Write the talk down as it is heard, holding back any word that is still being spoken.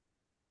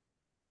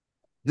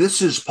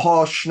This is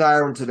Paul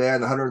Schneider, and today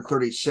on the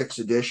 136th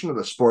edition of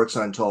the Sports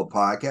Untold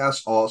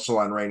podcast, also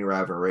on Rainier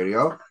Avenue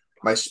Radio.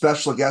 My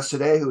special guest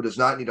today, who does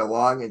not need a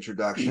long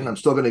introduction, I'm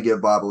still going to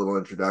give Bob a little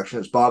introduction,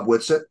 is Bob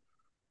Whitsitt,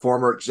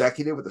 former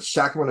executive with the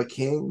Sacramento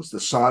Kings, the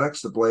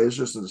Sonics, the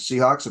Blazers, and the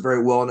Seahawks, a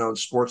very well-known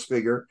sports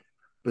figure,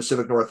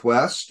 Pacific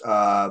Northwest.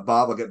 Bob,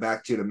 I'll get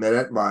back to you in a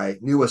minute. My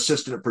new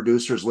assistant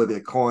producer is Olivia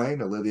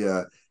Coyne.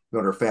 Olivia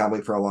known her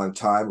family for a long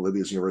time.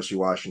 Olivia's a University of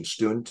Washington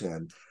student,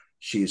 and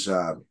she's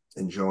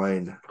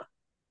enjoying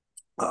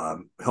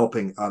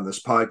helping on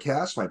this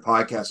podcast. My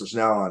podcast is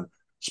now on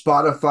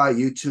Spotify,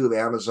 YouTube,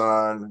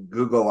 Amazon,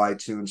 Google,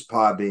 iTunes,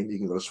 Podbean. You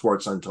can go to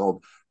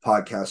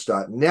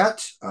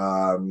sportsuntoldpodcast.net.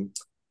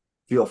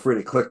 Feel free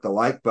to click the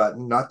like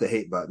button, not the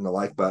hate button, the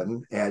like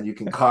button, and you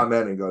can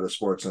comment and go to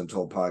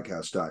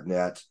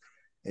sportsuntoldpodcast.net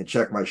and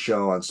check my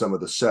show on some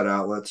of the set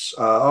outlets.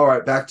 All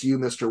right, back to you,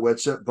 Mr.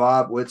 Whitsitt.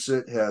 Bob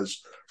Whitsitt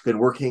has been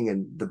working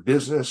in the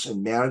business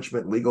and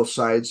management legal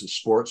sides of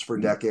sports for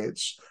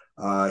decades.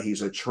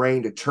 He's a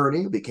trained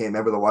attorney, became a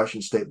member of the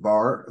Washington State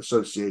Bar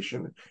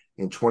Association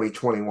in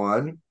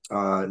 2021.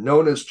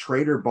 Known as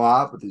Trader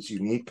Bob, with his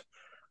unique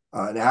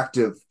and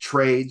active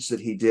trades that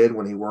he did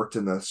when he worked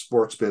in the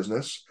sports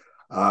business.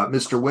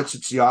 Mr.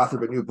 Whitsitt's the author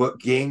of a new book,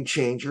 Game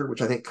Changer,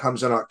 which I think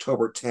comes out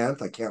October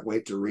 10th. I can't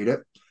wait to read it.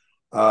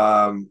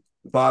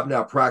 Bob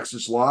now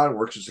practices law and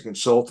works as a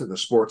consultant in the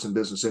sports and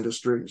business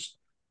industries.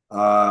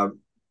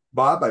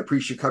 Bob, I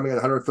appreciate you coming on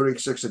the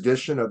 136th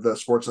edition of the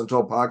Sports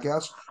Untold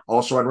podcast,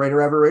 also on Rainier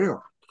Avenue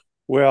Radio.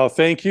 Well,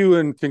 thank you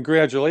and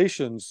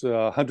congratulations.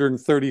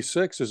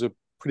 136 is a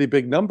pretty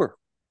big number.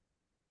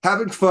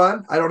 Having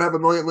fun. I don't have a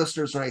million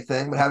listeners or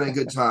anything, but having a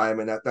good time,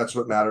 and that's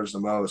what matters the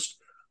most.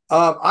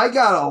 I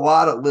got a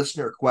lot of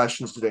listener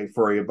questions today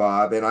for you,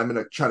 Bob, and I'm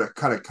going to try to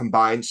kind of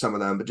combine some of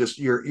them. But just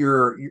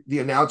the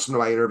announcement of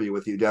my interview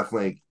with you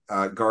definitely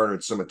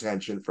garnered some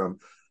attention from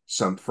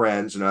some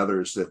friends and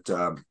others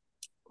that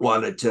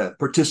wanted to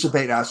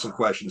participate and ask some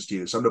questions to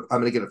you. So I'm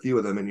going to get a few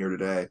of them in here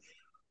today.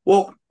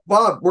 Well,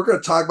 Bob, we're going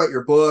to talk about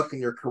your book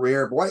and your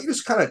career, but why don't you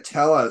just kind of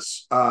tell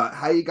us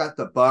how you got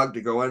the bug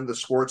to go into the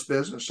sports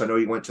business? I know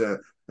you went to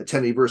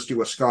attend University of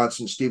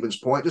Wisconsin, Stevens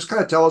Point. Just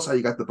kind of tell us how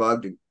you got the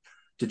bug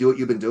to do what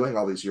you've been doing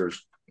all these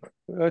years.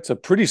 That's a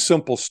pretty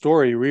simple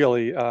story,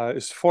 really.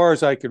 As far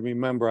as I can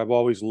remember, I've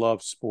always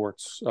loved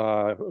sports.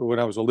 When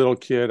I was a little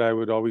kid, I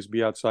would always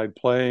be outside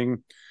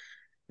playing.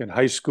 In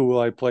high school,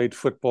 I played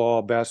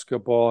football,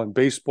 basketball, and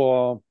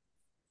baseball.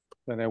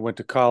 Then I went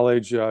to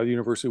college,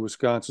 University of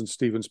Wisconsin,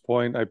 Stevens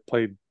Point. I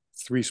played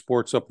 3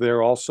 sports up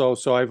there also.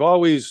 So I've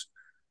always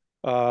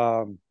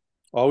been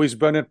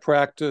at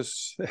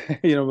practice,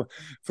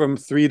 from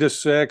 3 to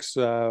 6,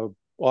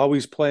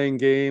 always playing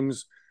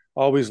games,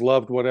 always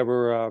loved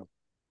whatever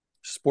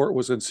sport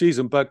was in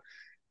season. But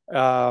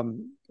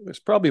it's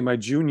probably my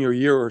junior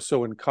year or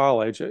so in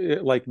college.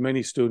 Like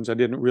many students, I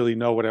didn't really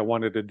know what I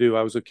wanted to do.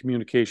 I was a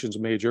communications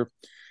major,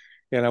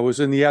 and I was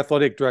in the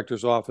athletic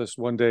director's office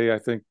one day, I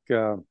think,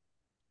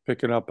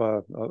 picking up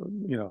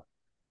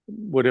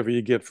whatever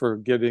you get for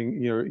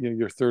getting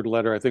your third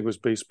letter. I think it was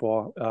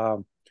baseball. I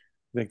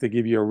think they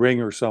give you a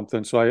ring or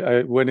something. So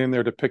I went in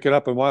there to pick it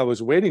up, and while I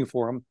was waiting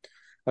for him,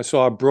 I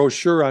saw a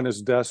brochure on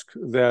his desk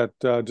that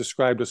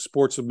described a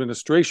sports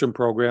administration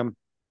program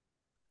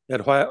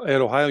at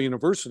Ohio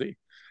University.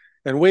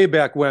 And way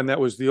back when, that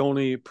was the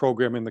only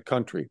program in the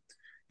country.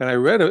 And I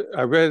read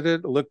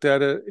it, looked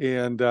at it,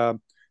 and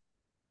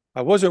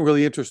I wasn't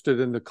really interested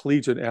in the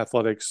collegiate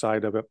athletic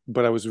side of it,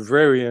 but I was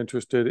very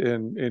interested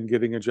in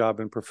getting a job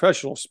in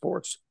professional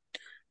sports.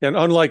 And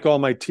unlike all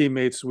my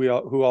teammates, who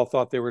all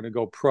thought they were going to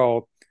go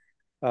pro,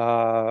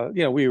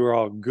 we were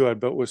all good,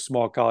 but with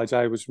small college,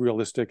 I was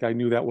realistic. I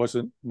knew that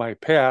wasn't my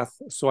path.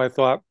 So I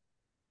thought,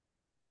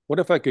 what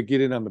if I could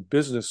get in on the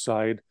business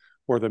side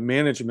or the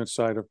management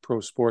side of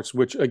pro sports,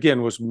 which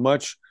again was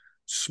much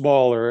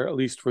smaller, at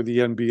least for the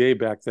NBA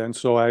back then.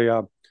 So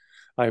I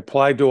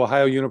applied to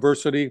Ohio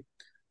University.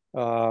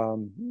 I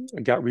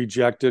got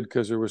rejected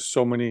because there was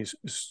so many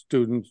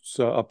students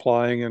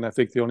applying, and I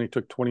think they only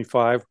took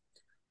 25.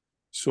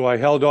 So I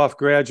held off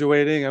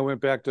graduating. I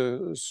went back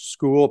to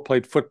school,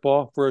 played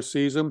football for a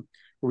season,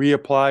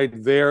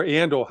 reapplied there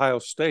and Ohio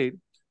State,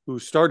 who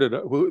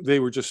they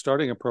were just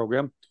starting a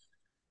program.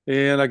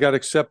 And I got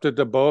accepted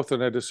to both,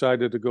 and I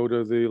decided to go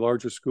to the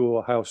larger school,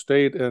 Ohio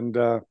State, and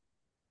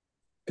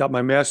got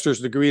my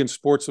master's degree in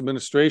sports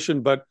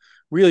administration. But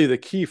really the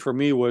key for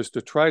me was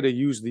to try to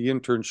use the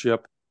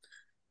internship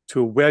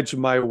to wedge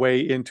my way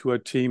into a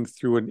team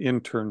through an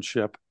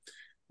internship,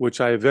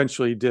 which I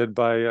eventually did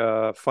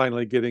by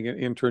finally getting an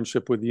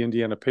internship with the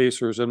Indiana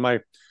Pacers. And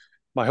my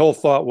whole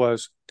thought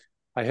was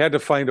I had to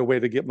find a way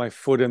to get my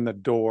foot in the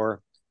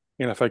door.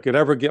 And if I could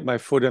ever get my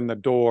foot in the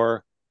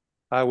door,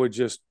 I would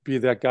just be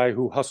that guy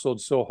who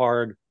hustled so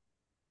hard,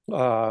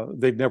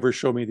 they'd never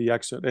show me the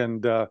exit.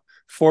 And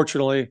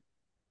fortunately,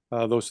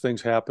 those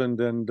things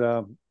happened, and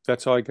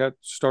that's how I got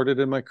started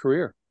in my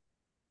career.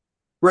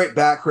 Great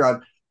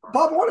background.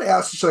 Bob, I want to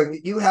ask you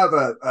something. You have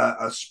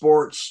a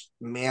sports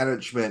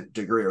management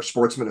degree or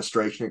sports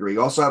administration degree.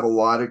 You also have a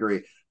law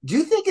degree. Do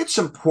you think it's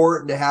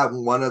important to have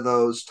one of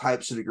those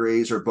types of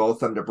degrees or both of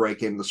them to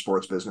break into the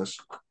sports business?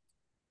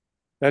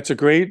 That's a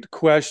great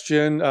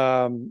question.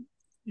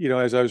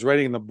 As I was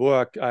writing the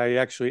book, I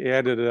actually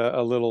added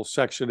a little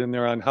section in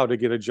there on how to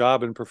get a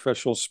job in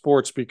professional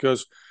sports,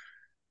 because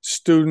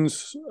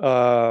students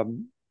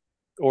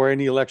or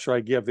any lecture I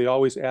give, they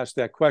always ask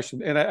that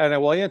question. And I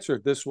will answer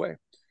it this way.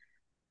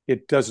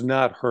 It does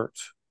not hurt.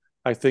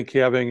 I think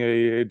having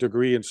a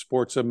degree in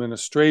sports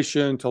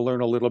administration to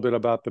learn a little bit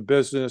about the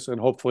business and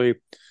hopefully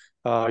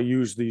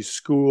use the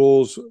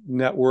schools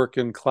network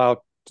and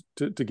clout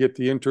to get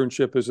the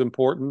internship is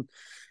important.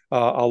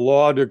 A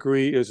law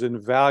degree is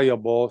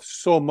invaluable.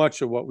 So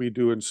much of what we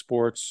do in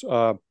sports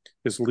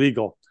is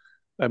legal.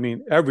 I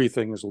mean,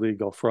 everything is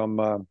legal,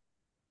 from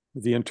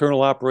the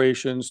internal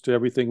operations to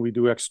everything we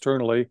do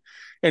externally.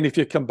 And if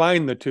you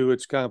combine the two,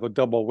 it's kind of a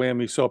double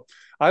whammy. So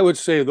I would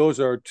say those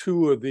are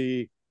two of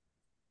the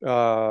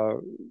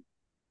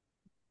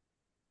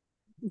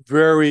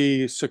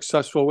very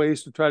successful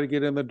ways to try to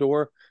get in the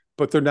door,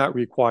 but they're not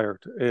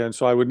required. And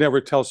so I would never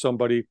tell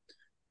somebody,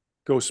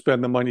 go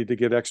spend the money to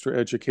get extra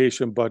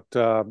education, but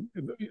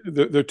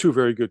they're two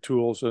very good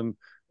tools. And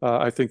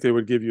I think they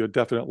would give you a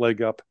definite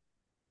leg up.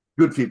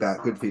 Good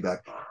feedback. Good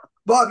feedback.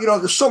 Bob,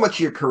 there's so much of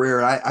your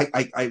career.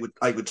 I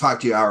would talk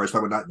to you hours, but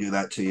I would not do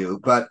that to you.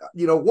 But,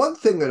 one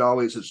thing that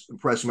always has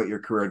impressed me about your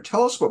career, and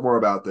tell us a bit more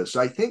about this.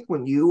 I think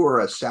when you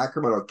were a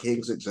Sacramento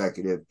Kings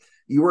executive,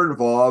 you were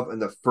involved in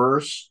the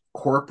first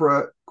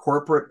corporate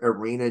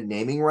arena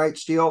naming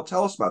rights deal.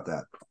 Tell us about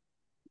that.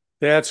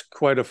 That's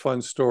quite a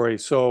fun story.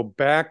 So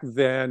back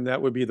then,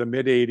 that would be the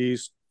mid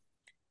 80s.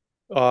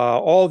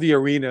 All the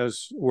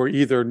arenas were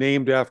either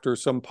named after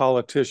some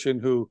politician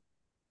who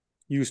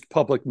used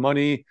public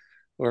money,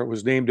 or it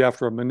was named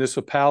after a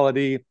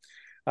municipality.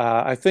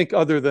 I think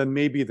other than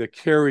maybe the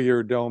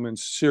Carrier Dome in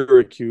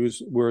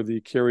Syracuse, where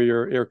the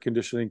Carrier Air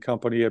Conditioning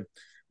Company had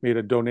made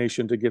a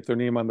donation to get their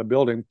name on the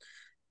building,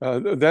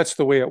 that's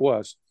the way it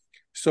was.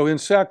 So in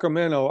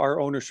Sacramento, our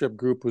ownership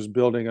group was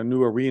building a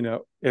new arena,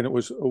 and it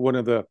was one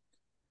of the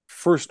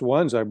first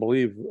ones, I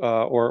believe,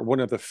 or one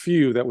of the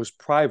few that was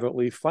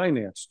privately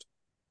financed,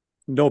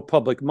 no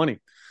public money.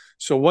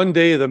 So one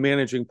day, the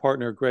managing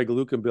partner, Greg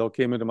Lukenbill,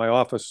 came into my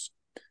office.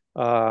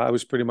 I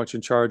was pretty much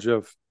in charge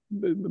of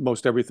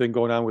most everything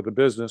going on with the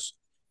business.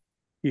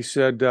 He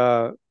said,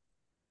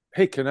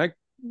 hey, can I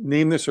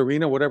name this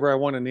arena whatever I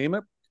want to name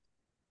it?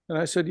 And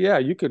I said, yeah,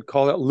 you could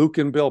call it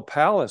Lukenbill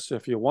Palace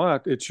if you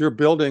want. It's your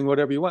building,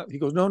 whatever you want. He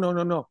goes,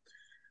 no.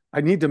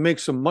 I need to make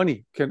some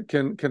money.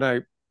 Can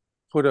I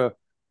put a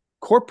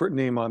corporate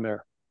name on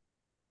there?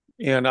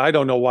 And I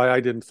don't know why I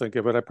didn't think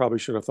of it. I probably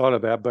should have thought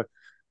of that, but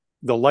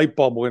the light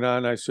bulb went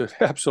on. I said,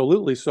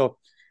 absolutely. So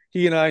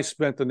he and I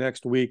spent the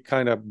next week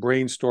kind of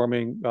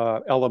brainstorming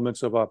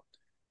elements of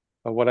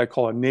what I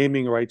call a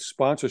naming rights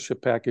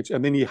sponsorship package.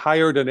 And then he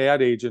hired an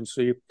ad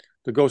agency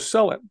to go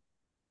sell it.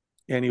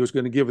 And he was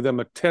going to give them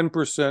a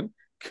 10%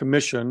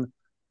 commission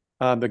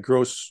on the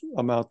gross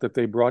amount that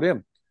they brought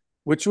in,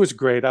 which was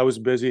great. I was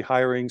busy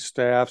hiring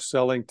staff,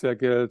 selling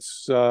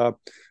tickets,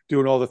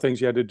 doing all the things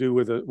you had to do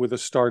with a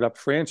startup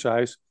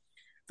franchise.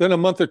 Then a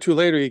month or two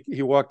later,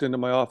 he walked into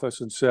my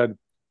office and said,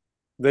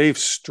 they've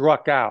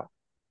struck out.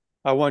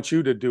 I want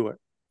you to do it.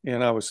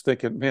 And I was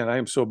thinking, man, I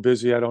am so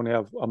busy, I don't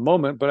have a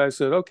moment. But I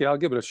said, okay, I'll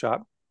give it a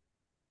shot.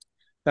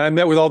 And I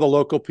met with all the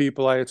local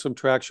people. I had some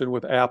traction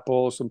with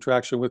Apple, some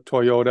traction with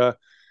Toyota.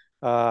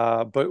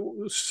 But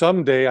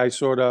someday I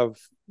sort of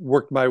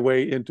worked my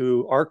way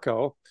into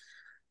Arco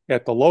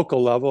at the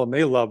local level, and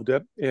they loved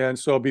it. And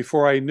so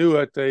before I knew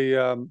it, they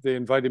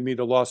invited me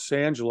to Los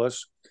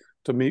Angeles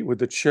to meet with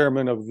the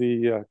chairman of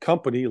the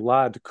company,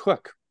 Lod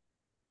Cook.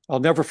 I'll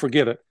never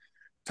forget it.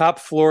 Top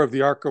floor of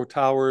the Arco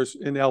Towers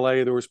in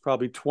LA. There was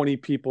probably 20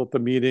 people at the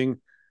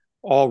meeting,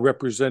 all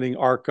representing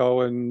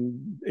Arco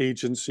and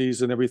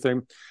agencies and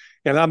everything.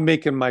 And I'm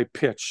making my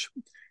pitch.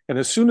 And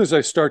as soon as I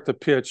start the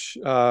pitch,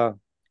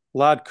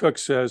 Lod Cook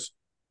says,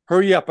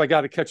 hurry up, I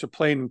got to catch a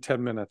plane in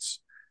 10 minutes.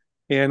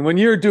 And when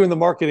you're doing the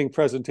marketing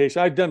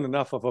presentation, I've done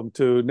enough of them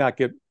to not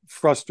get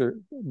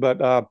frustrated,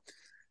 but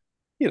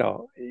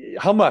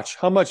how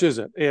much is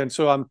it? And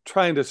so I'm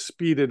trying to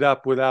speed it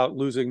up without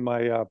losing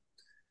my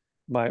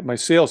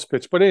sales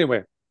pitch. But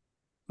anyway,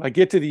 I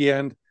get to the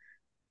end.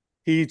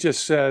 He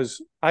just says,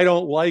 I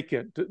don't like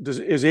it.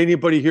 Is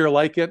anybody here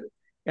like it?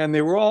 And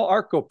they were all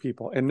Arco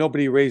people, and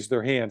nobody raised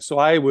their hand. So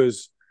I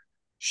was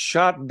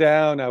shot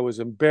down. I was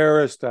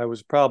embarrassed. I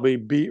was probably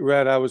beat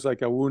red. I was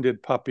like a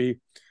wounded puppy.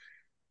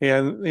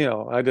 And,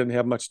 I didn't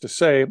have much to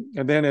say.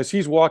 And then as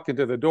he's walking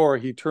to the door,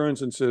 he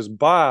turns and says,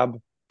 Bob,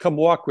 come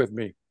walk with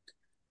me.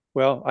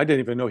 Well, I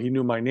didn't even know he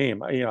knew my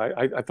name.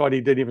 I thought he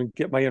didn't even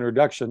get my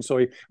introduction. So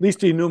at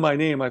least he knew my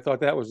name. I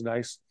thought that was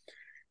nice.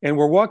 And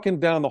we're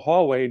walking down the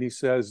hallway, and he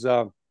says,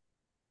 I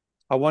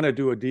want to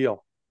do a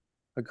deal.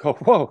 I go,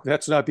 whoa,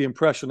 that's not the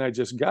impression I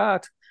just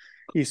got.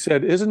 He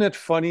said, isn't it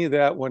funny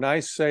that when I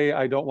say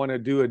I don't want to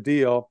do a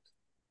deal,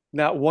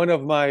 not one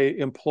of my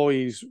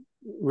employees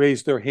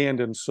raised their hand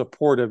in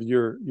support of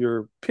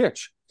your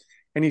pitch?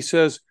 And he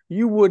says,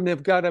 you wouldn't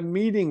have got a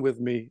meeting with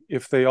me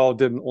if they all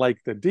didn't like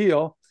the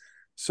deal.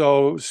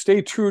 So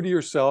stay true to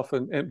yourself.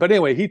 But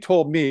anyway, he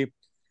told me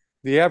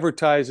the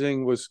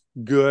advertising was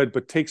good,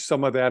 but take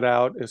some of that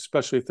out,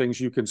 especially things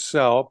you can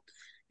sell.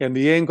 And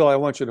the angle I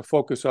want you to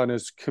focus on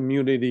is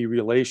community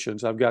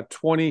relations. I've got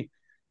 20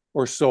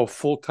 or so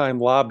full-time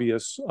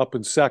lobbyists up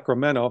in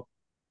Sacramento,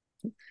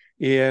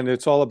 and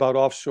it's all about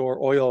offshore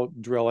oil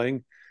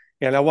drilling.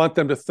 And I want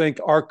them to think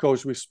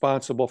Arco's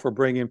responsible for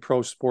bringing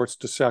pro sports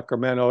to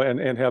Sacramento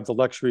and have the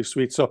luxury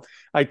suite. So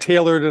I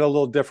tailored it a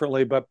little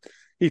differently, but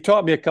he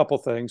taught me a couple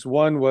things.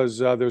 One was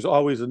there's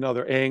always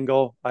another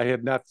angle. I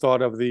had not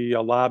thought of the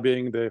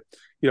lobbying,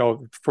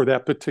 for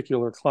that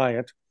particular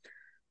client.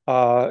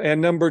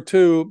 And number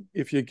two,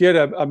 if you get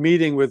a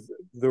meeting with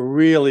the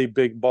really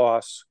big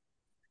boss,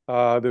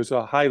 there's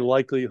a high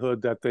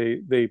likelihood that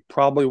they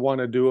probably want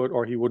to do it,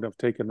 or he wouldn't have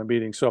taken the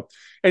meeting. So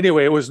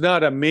anyway, it was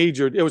a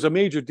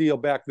major deal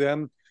back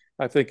then.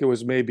 I think it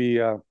was maybe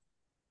 $7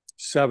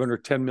 or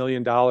 $10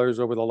 million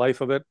over the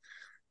life of it.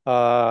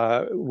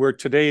 Where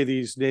today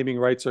these naming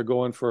rights are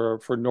going for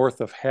north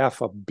of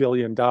 $500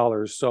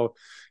 million. So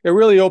it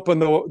really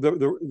opened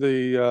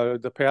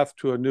the path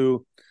to a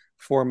new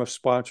form of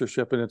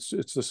sponsorship, and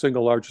it's the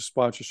single largest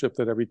sponsorship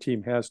that every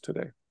team has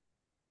today.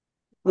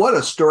 What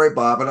a story,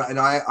 Bob. And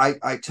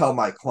I tell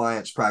my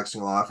clients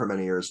practicing law for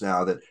many years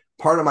now that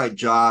part of my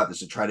job is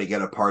to try to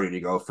get a party to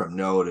go from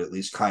no to at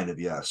least kind of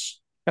yes.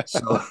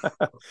 So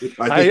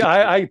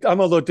I'm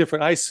a little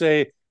different. I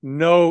say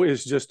no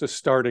is just a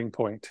starting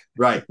point.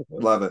 Right.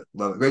 Love it.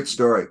 Great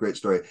story.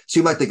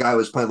 Seemed like the guy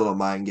was playing a little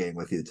mind game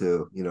with you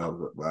too,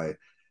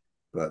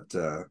 but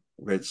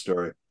great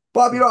story.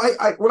 Bob,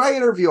 I when I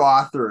interview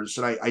authors,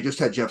 and I just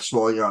had Jeff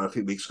Smollinger on a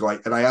few weeks ago,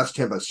 and I asked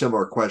him a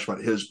similar question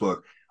about his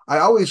book. I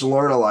always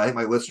learn a lot. I think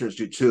my listeners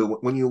do too.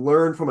 When you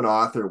learn from an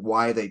author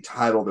why they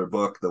title their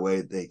book the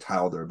way they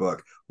title their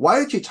book. Why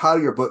did you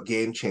title your book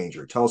Game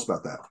Changer? Tell us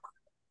about that.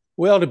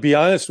 Well, to be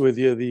honest with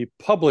you, the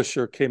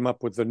publisher came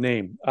up with the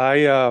name.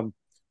 I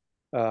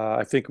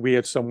think we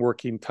had some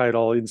working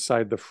title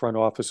inside the front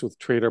office with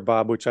Trader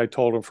Bob, which I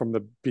told him from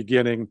the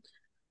beginning,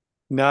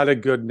 not a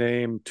good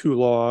name, too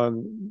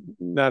long,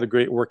 not a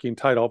great working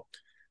title.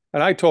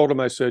 And I told him,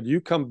 I said,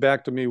 you come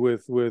back to me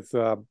with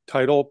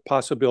title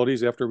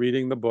possibilities after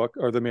reading the book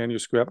or the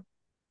manuscript,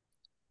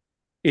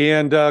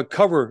 and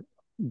cover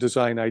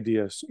design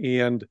ideas.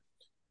 And,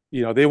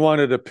 they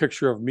wanted a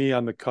picture of me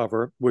on the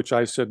cover, which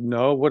I said,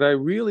 no, what I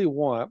really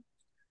want,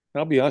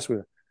 and I'll be honest with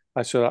you,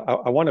 I said,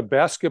 I want a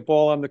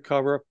basketball on the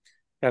cover,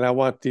 and I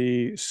want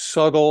the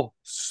subtle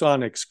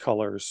Sonics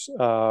colors,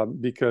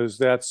 because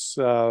that's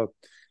the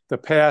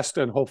past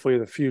and hopefully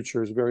the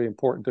future is very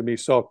important to me.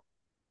 So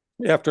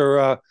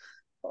after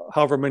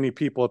however many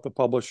people at the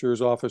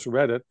publisher's office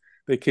read it,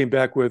 they came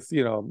back with,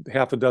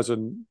 half a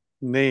dozen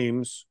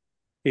names.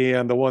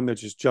 And the one that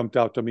just jumped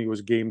out to me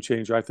was Game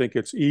Changer. I think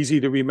it's easy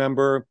to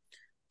remember.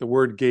 The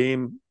word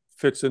game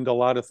fits into a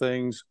lot of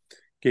things.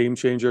 Game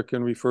Changer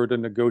can refer to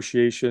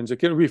negotiations. It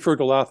can refer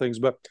to a lot of things,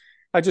 but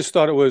I just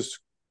thought it was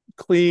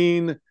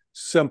clean,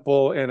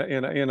 simple,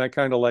 and I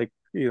kind of like,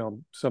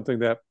 something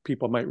that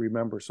people might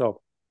remember.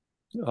 So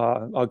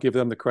I'll give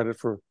them the credit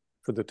for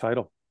the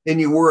title. And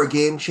you were a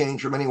game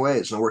changer in many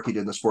ways in the work you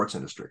did in the sports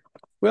industry.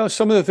 Well,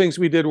 some of the things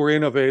we did were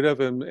innovative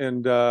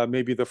and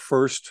maybe the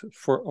first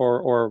for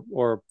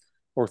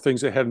or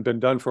things that hadn't been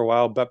done for a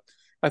while. But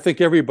I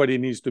think everybody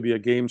needs to be a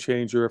game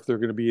changer if they're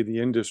going to be in the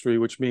industry,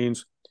 which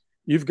means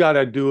you've got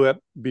to do it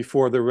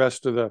before the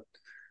rest of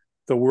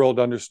the world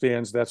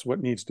understands that's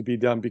what needs to be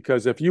done.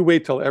 Because if you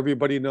wait till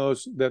everybody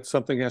knows that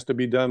something has to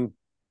be done,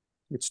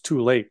 it's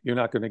too late. You're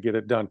not going to get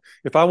it done.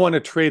 If I want to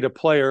trade a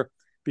player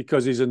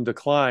because he's in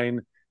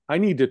decline, I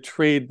need to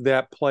trade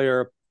that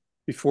player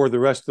before the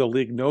rest of the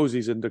league knows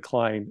he's in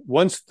decline.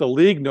 Once the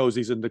league knows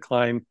he's in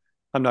decline,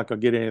 I'm not going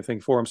to get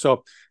anything for him.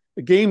 So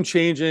game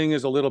changing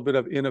is a little bit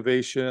of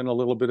innovation, a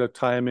little bit of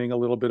timing, a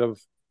little bit of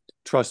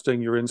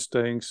trusting your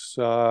instincts,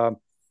 a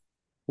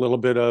little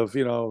bit of,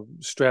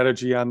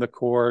 strategy on the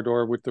court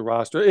or with the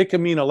roster. It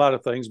can mean a lot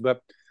of things,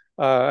 but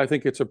I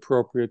think it's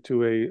appropriate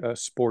to a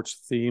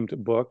sports themed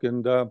book,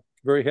 and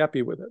very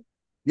happy with it.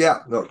 Yeah,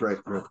 no, great.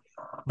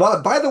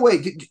 But by the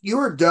way, you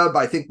were dubbed,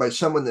 I think, by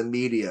someone in the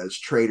media as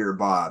Trader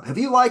Bob. Have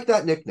you liked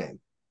that nickname?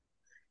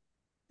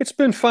 It's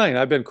been fine.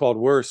 I've been called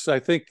worse. I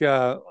think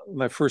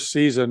my first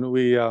season,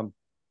 we, the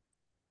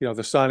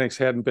Sonics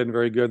hadn't been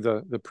very good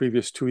the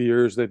previous 2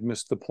 years. They'd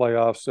missed the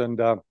playoffs.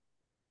 And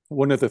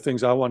one of the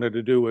things I wanted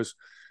to do was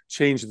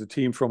change the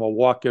team from a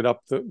walk it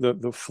up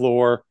the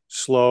floor,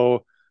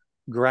 slow,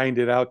 grind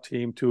it out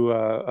team to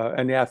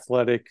an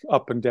athletic,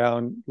 up and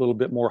down, a little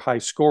bit more high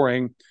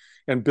scoring,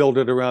 and build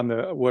it around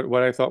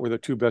what I thought were the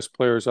two best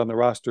players on the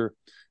roster,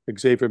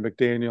 Xavier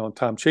McDaniel and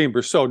Tom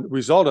Chambers. So the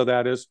result of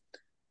that is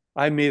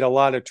I made a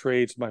lot of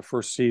trades my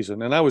first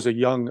season, and I was a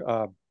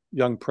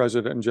young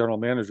president and general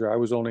manager. I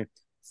was only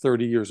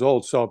 30 years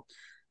old. So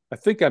I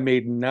think I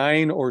made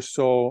 9 or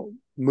so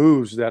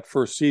moves that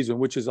first season,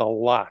 which is a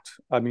lot.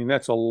 I mean,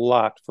 that's a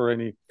lot for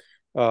any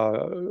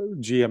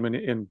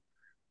GM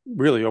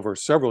really over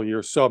several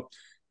years. So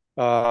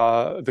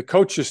the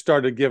coaches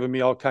started giving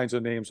me all kinds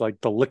of names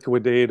like the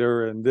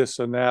liquidator and this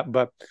and that.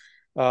 But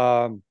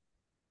the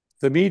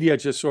media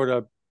just sort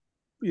of,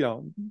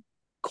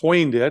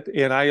 coined it.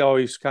 And I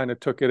always kind of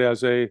took it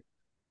as a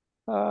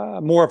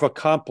more of a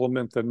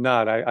compliment than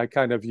not. I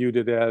kind of viewed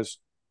it as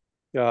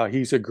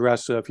he's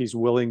aggressive. He's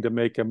willing to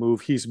make a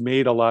move. He's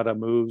made a lot of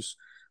moves.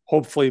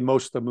 Hopefully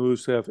most of the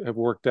moves have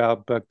worked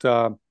out. But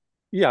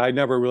I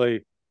never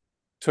really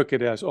took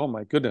it as, oh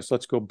my goodness,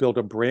 let's go build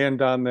a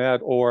brand on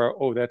that, or,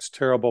 oh, that's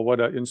terrible,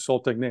 what an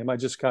insulting name. I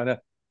just kind of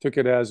took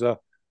it as a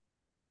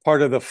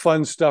part of the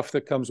fun stuff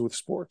that comes with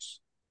sports.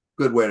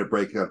 Good way to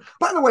break it down.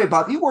 By the way,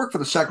 Bob, you work for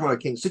the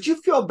Sacramento Kings. Did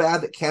you feel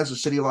bad that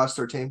Kansas City lost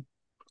their team?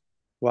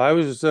 Well, I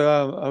was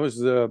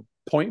the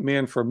point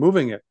man for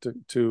moving it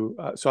to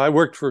so I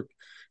worked for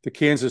the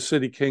Kansas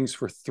City Kings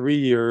for 3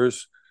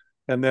 years,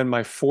 and then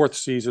my fourth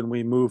season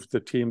we moved the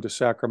team to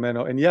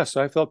Sacramento. And yes,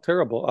 I felt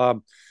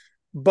terrible,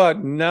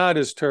 but not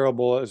as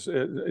terrible as,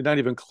 not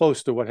even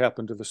close to what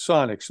happened to the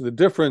Sonics. The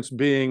difference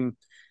being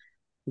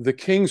the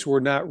Kings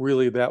were not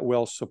really that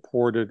well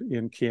supported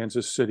in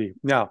Kansas City.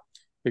 Now,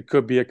 it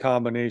could be a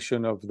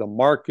combination of the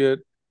market,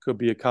 could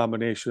be a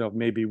combination of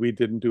maybe we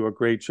didn't do a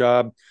great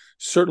job.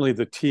 Certainly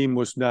the team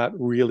was not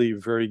really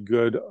very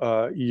good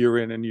year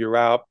in and year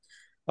out.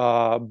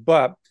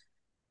 But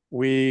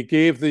we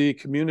gave the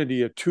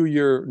community a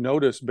 2-year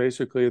notice,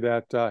 basically,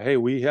 that, hey,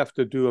 we have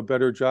to do a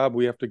better job.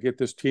 We have to get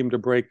this team to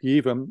break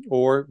even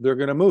or they're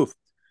going to move.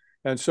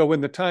 And so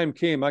when the time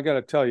came, I got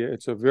to tell you,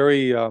 it's a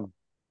very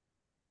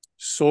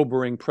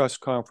sobering press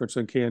conference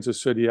in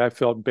Kansas City. I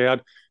felt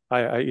bad.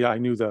 I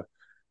knew the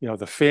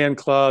fan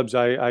clubs.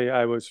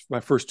 I was, my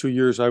first 2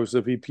 years, I was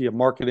the VP of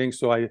marketing.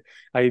 So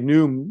I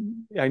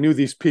knew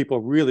these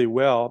people really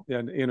well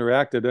and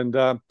interacted,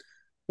 and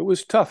it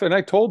was tough. And I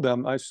told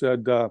them, I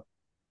said,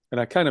 and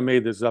I kind of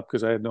made this up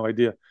because I had no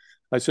idea.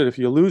 I said, if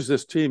you lose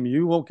this team,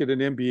 you won't get an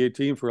NBA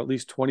team for at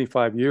least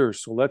 25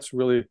 years. So let's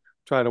really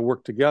try to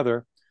work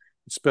together.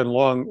 It's been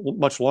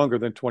much longer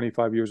than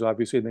 25 years,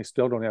 obviously, and they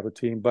still don't have a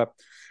team. But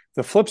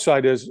the flip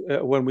side is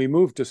when we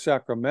moved to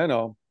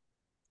Sacramento,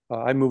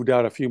 I moved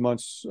out a few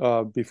months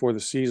before the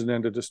season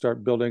ended to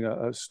start building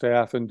a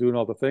staff and doing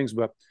all the things.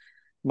 But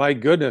my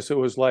goodness, it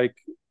was like,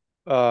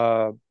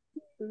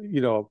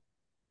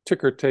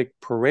 ticker tape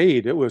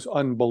parade. It was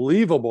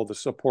unbelievable, the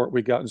support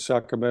we got in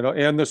Sacramento,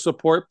 and the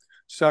support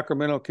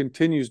Sacramento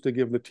continues to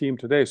give the team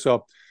today.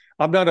 So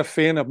I'm not a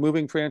fan of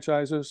moving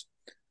franchises.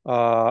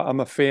 I'm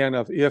a fan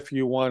of, if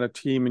you want a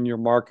team in your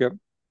market,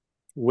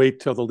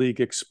 wait till the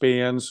league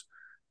expands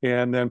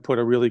and then put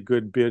a really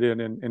good bid in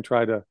and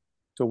try to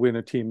win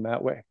a team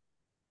that way.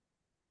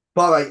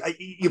 Bob,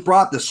 you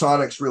brought the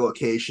Sonics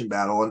relocation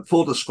battle, and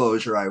full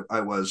disclosure, I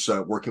was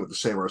working with the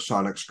Save Our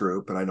Sonics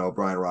group, and I know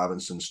Brian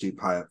Robinson, Steve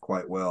Hyatt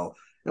quite well.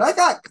 And I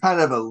got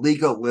kind of a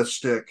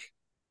legalistic,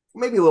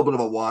 maybe a little bit of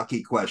a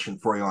wonky question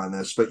for you on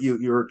this, but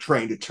you're a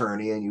trained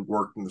attorney and you've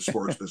worked in the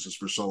sports business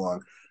for so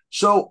long.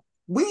 So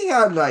we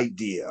had an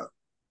idea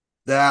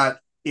that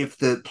if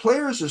the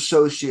Players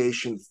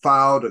Association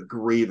filed a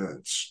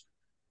grievance,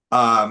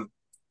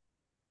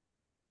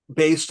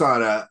 based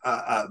on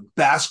a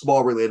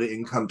basketball-related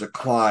income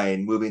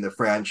decline, moving the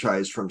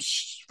franchise from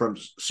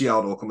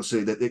Seattle to Oklahoma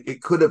City, that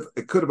it could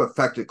have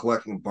affected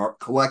collective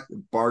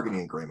bargaining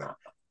agreement.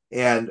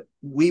 And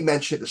we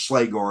mentioned it to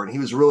Slegor, and he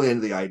was really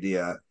into the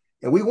idea.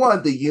 And we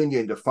wanted the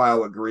union to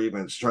file a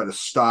grievance, try to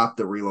stop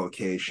the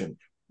relocation.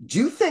 Do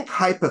you think,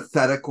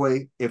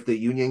 hypothetically, if the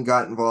union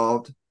got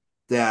involved,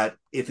 that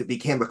if it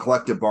became a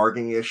collective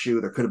bargaining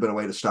issue, there could have been a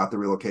way to stop the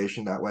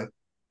relocation that way?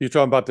 You're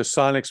talking about the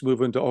Sonics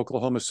moving to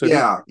Oklahoma City?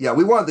 Yeah.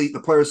 We wanted the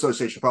Players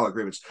Association to file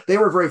agreements. They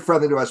were very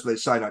friendly to us, but they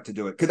decided not to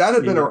do it. Could that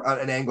have been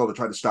an angle to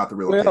try to stop the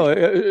relocation? Well,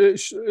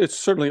 it's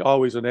certainly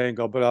always an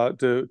angle, but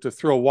to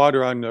throw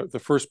water on the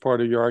first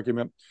part of your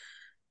argument,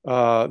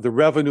 the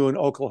revenue in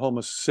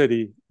Oklahoma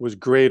City was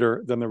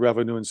greater than the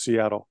revenue in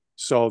Seattle.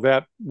 So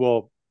that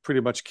will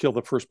pretty much kill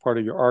the first part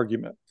of your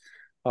argument.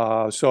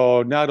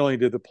 So not only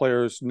did the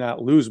players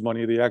not lose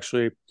money, they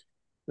actually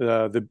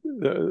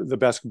the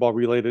basketball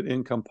related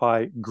income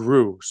pie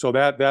grew. So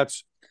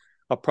that's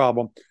a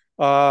problem.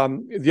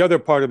 The other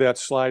part of that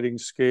sliding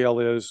scale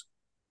is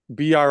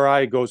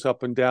BRI goes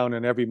up and down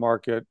in every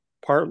market,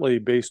 partly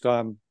based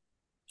on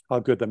how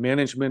good the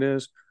management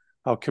is,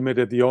 how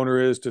committed the owner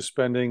is to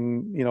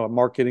spending,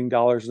 marketing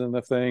dollars in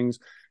the things,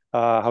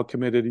 how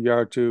committed you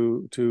are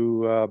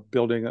to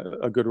building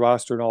a good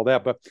roster and all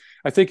that. But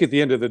I think at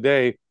the end of the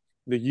day,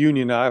 the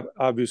union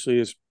obviously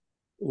is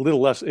a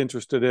little less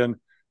interested in,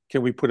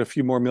 can we put a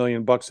few more $1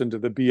 million into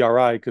the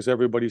BRI, because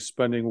everybody's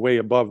spending way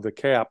above the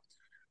cap.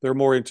 They're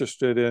more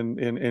interested in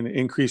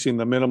increasing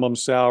the minimum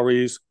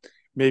salaries,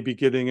 maybe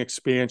getting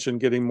expansion,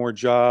 getting more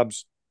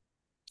jobs,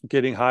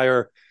 getting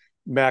higher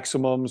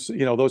maximums,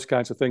 those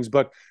kinds of things.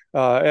 But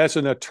as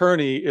an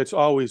attorney, it's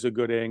always a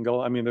good angle.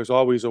 I mean, there's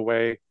always a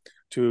way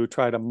to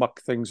try to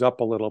muck things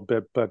up a little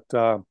bit, but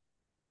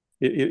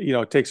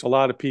it takes a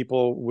lot of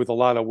people with a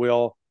lot of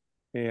will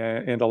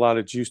and a lot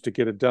of juice to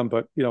get it done.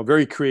 But,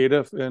 very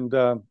creative and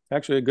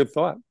actually a good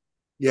thought.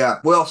 Yeah,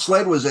 well,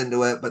 Slade was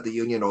into it, but the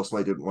union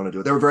ultimately didn't want to do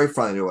it. They were very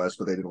friendly to us,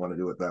 but they didn't want to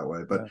do it that way.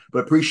 But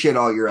appreciate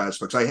all your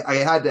aspects. I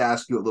had to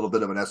ask you a little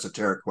bit of an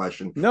esoteric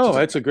question. No,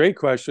 that's a great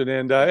question.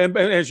 And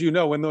as you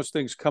know, when those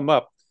things come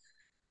up,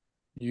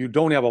 you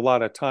don't have a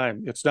lot of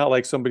time. It's not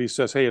like somebody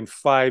says, hey, in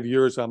 5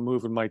 years, I'm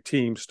moving my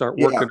team, start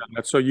working on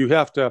it. So you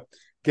have to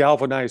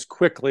galvanize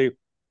quickly,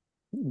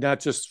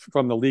 not just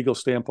from the legal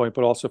standpoint,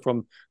 but also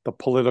from the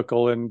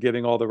political and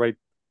getting all the right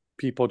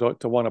people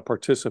to want to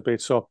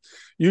participate. So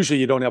usually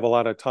you don't have a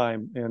lot of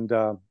time, and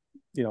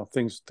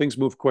things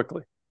move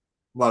quickly.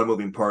 A lot of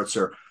moving parts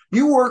there.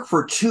 You work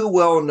for two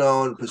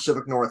well-known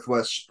Pacific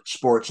Northwest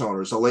sports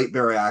owners, the late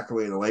Barry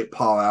Ackerley and the late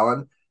Paul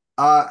Allen.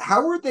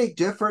 How are they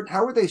different?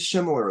 How are they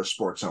similar as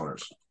sports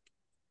owners?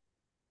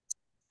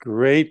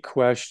 Great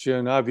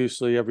question.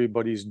 Obviously,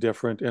 everybody's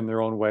different in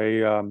their own way.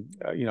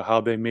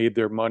 How they made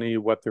their money,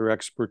 what their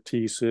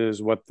expertise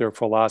is, what their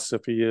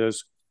philosophy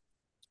is,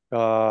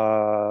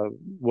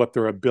 what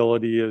their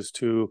ability is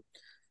to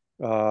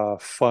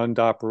fund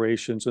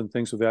operations and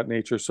things of that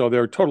nature. So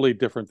they're totally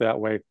different that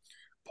way.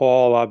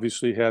 Paul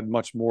obviously had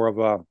much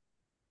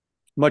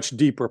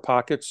deeper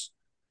pockets.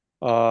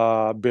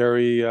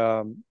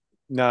 Barry,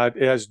 not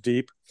as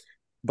deep.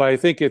 But I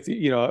think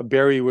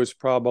Barry was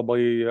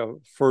probably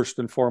first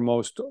and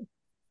foremost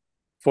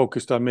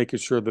focused on making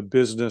sure the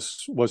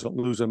business wasn't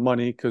losing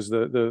money, because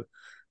the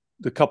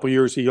couple of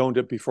years he owned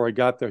it before I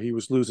got there, he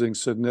was losing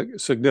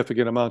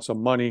significant amounts of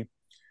money.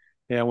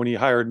 And when he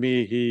hired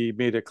me, he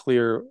made it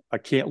clear, I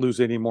can't lose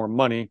any more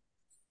money.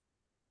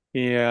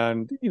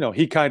 And,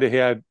 he kind of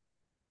had,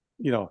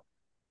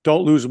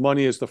 don't lose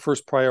money as the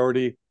first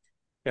priority.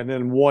 And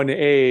then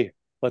 1A,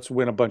 let's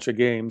win a bunch of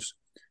games.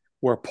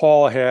 Where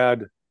Paul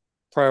had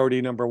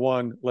priority number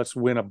one, let's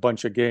win a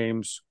bunch of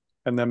games.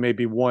 And then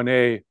maybe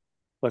 1A,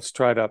 let's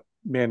try to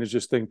manage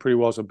this thing pretty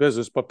well as a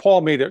business. But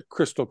Paul made it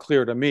crystal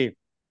clear to me,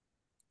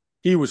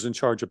 he was in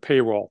charge of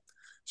payroll.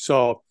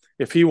 So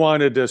if he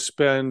wanted to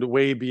spend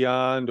way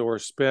beyond or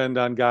spend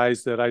on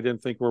guys that I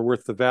didn't think were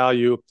worth the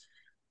value,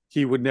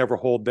 he would never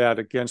hold that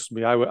against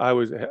me. I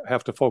would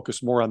have to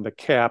focus more on the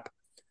cap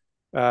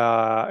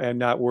and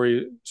not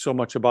worry so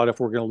much about if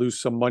we're going to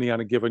lose some money on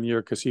a given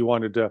year, because he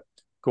wanted to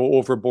go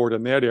overboard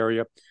in that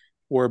area,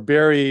 where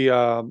Barry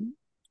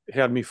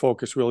had me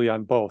focus really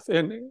on both.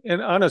 And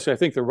honestly, I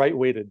think the right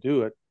way to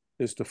do it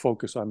is to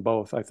focus on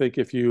both. I think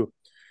if you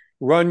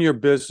run your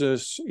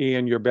business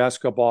and your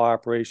basketball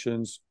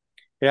operations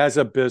as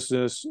a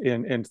business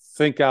and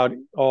think out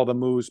all the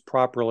moves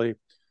properly,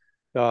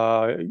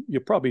 you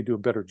probably do a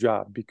better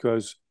job.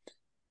 Because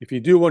if you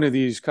do one of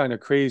these kind of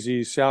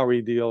crazy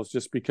salary deals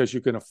just because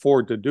you can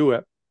afford to do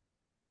it,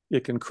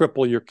 it can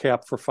cripple your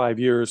cap for 5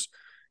 years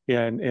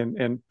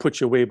and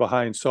put you way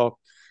behind. So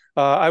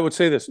I would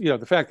say this,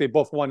 the fact they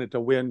both wanted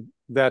to win,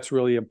 that's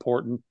really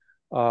important.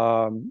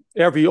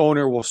 Every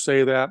owner will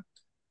say that,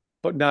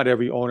 but not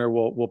every owner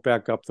will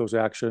back up those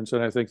actions.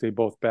 And I think they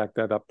both back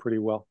that up pretty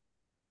well.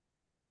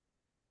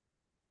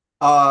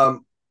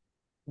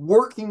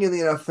 Working in the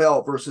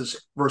NFL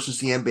versus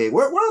the NBA,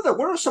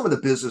 what are some of the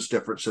business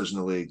differences in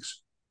the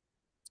leagues?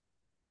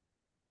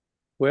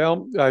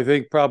 Well, I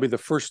think probably the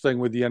first thing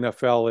with the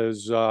NFL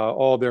is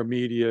all their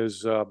media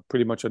is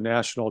pretty much a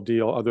national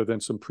deal, other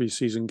than some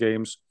preseason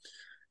games,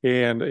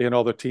 and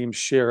all the teams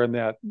share in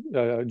that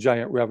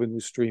giant revenue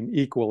stream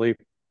equally.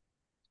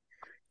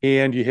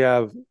 And you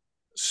have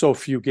so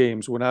few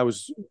games. When I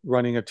was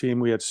running a team,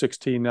 we had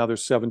 16. Now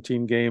there's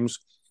 17 games.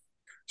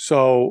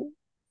 So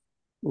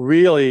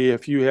really,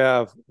 if you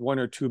have one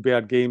or two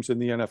bad games in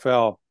the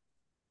NFL,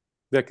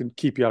 that can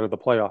keep you out of the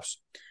playoffs.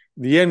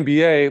 The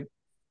NBA,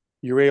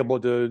 you're able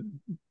to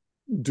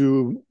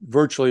do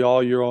virtually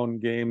all your own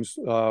games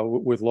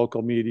with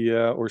local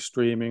media or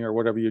streaming or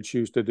whatever you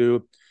choose to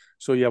do.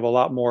 So you have a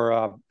lot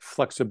more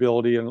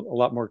flexibility and a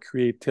lot more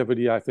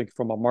creativity, I think,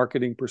 from a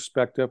marketing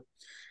perspective.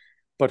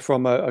 But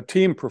from a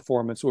team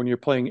performance, when you're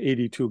playing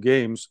 82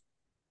 games,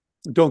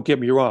 don't get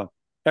me wrong,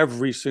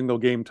 every single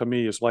game to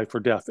me is life or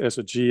death. As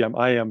a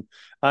GM,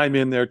 I'm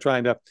in there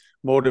trying to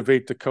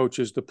motivate the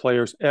coaches, the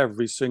players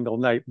every single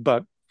night.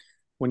 But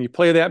when you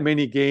play that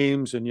many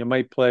games, and you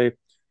might play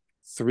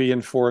 3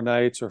 and 4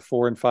 nights or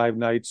 4 and 5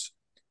 nights,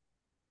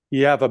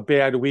 you have a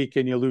bad week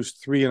and you lose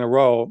 3 in a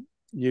row,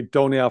 you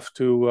don't have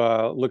to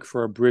look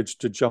for a bridge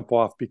to jump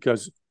off,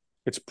 because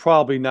it's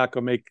probably not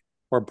going to make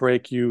or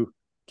break you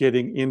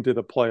getting into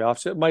the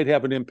playoffs. It might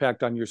have an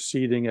impact on your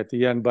seeding at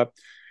the end, but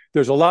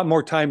there's a lot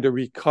more time to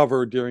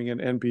recover during an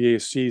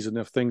NBA season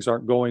if things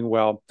aren't going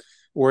well.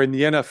 Or in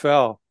the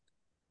NFL,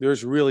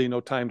 there's really no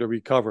time to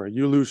recover.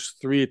 You lose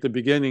 3 at the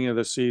beginning of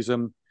the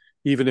season,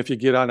 even if you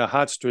get on a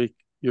hot streak,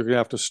 you're going to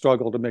have to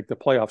struggle to make the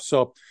playoffs.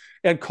 So,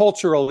 and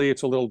culturally,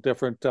 it's a little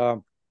different.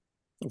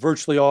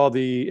 Virtually all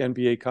the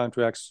NBA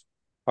contracts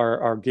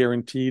are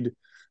guaranteed.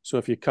 So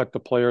if you cut the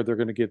player, they're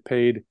going to get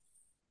paid.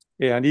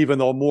 And even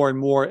though more and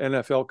more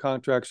NFL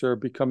contracts are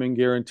becoming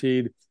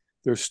guaranteed,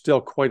 there's still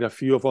quite a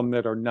few of them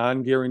that are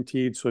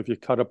non-guaranteed. So if you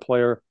cut a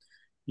player,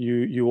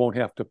 you won't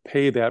have to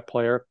pay that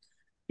player.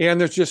 And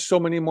there's just so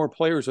many more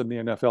players in the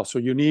NFL. So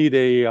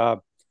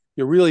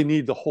you really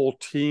need the whole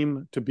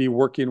team to be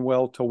working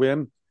well to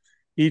win.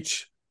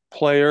 Each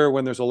player,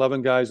 when there's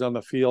 11 guys on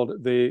the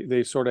field,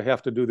 they sort of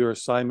have to do their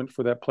assignment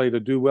for that play to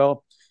do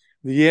well.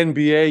 The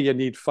NBA, you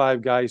need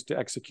 5 guys to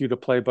execute a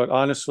play. But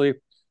honestly,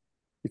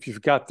 if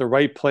you've got the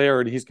right player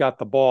and he's got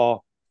the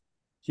ball,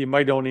 he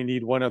might only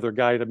need one other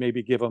guy to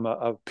maybe give him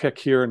a pick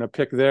here and a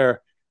pick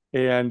there.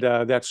 And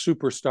that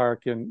superstar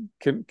can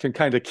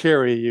kind of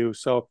carry you.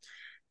 So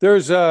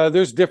there's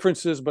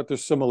differences, but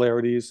there's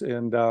similarities,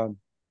 and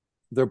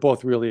they're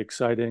both really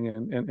exciting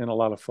and a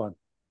lot of fun.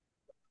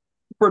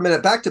 For a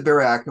minute, back to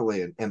Barry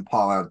Ackerley and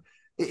Paul Allen.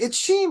 It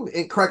seemed,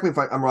 and correct me if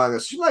I'm wrong,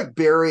 it seemed like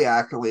Barry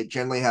Ackerley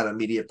generally had a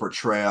media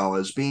portrayal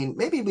as being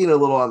a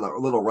little on a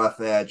little rough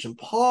edge, and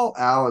Paul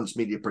Allen's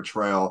media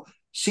portrayal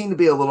seemed to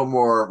be a little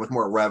more with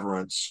more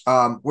reverence.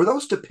 Were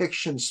those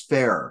depictions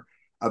fair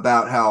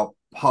about how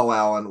Paul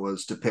Allen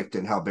was depicted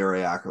and how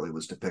Barry Ackerley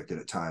was depicted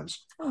at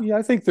times? Yeah,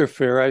 I think they're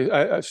fair.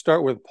 I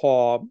start with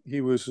Paul.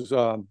 He was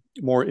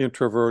more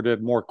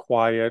introverted, more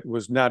quiet,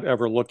 was not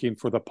ever looking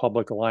for the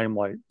public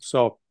limelight.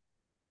 So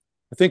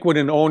I think when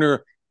an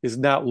owner is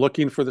not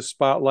looking for the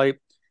spotlight,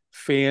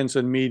 fans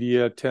and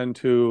media tend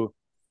to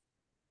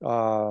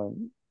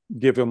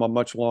give him a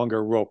much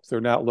longer rope. They're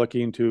not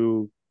looking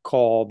to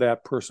call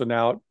that person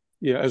out,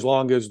 as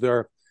long as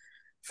they're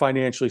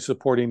financially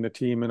supporting the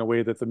team in a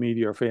way that the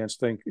media or fans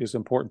think is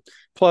important.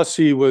 Plus,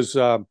 he was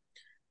a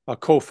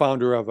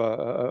co-founder of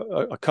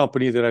a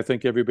company that I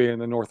think everybody in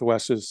the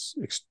Northwest is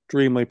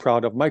extremely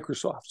proud of,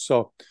 Microsoft.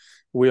 So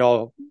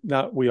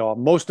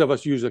most of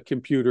us use a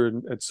computer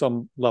at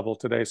some level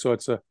today. So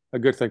it's a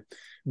good thing.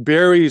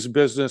 Barry's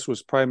business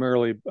was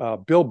primarily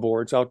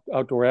billboards,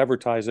 outdoor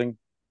advertising.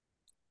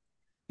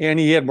 And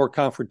he had more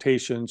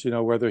confrontations,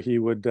 whether he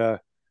would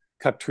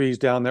cut trees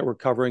down that were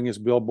covering his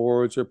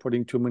billboards or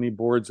putting too many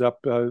boards up,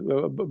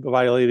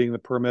 violating the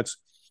permits.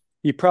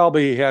 He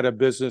probably had a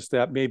business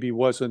that maybe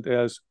wasn't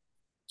as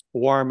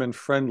warm and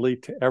friendly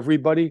to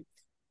everybody.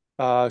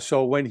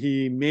 So when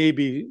he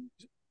maybe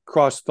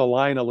crossed the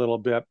line a little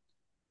bit,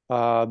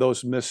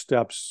 those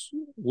missteps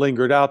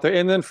lingered out there.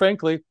 And then,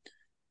 frankly,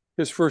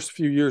 his first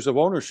few years of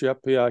ownership,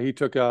 he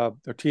took a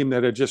team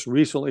that had just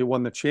recently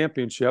won the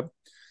championship,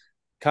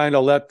 kind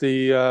of let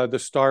the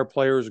star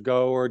players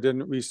go or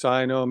didn't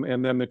re-sign them,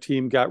 and then the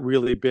team got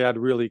really bad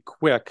really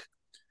quick.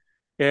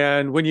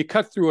 And when you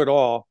cut through it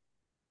all,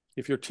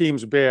 if your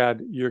team's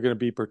bad, you're going to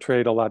be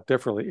portrayed a lot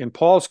differently. In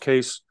Paul's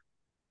case,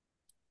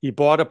 he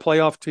bought a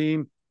playoff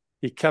team,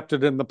 he kept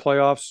it in the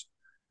playoffs,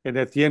 and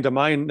at the end of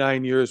my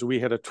 9 years, we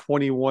had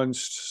 21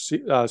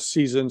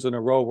 seasons in a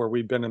row where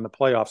we've been in the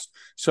playoffs.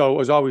 So it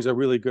was always a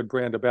really good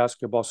brand of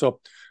basketball. So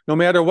no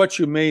matter what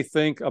you may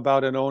think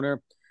about an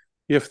owner,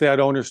 if that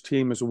owner's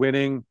team is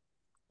winning,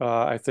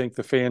 I think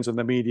the fans and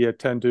the media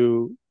tend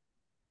to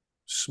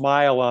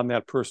smile on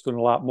that person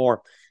a lot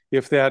more.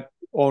 If that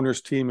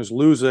owner's team is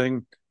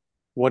losing,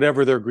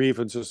 whatever their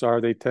grievances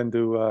are, they tend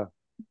to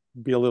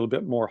be a little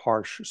bit more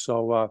harsh.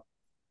 So,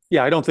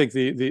 I don't think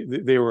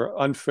they were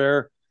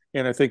unfair.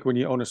 And I think when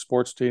you own a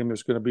sports team,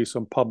 there's going to be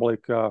some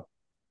public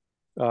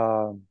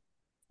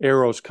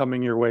arrows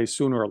coming your way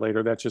sooner or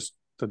later. That's just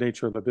the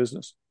nature of the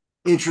business.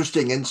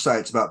 Interesting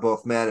insights about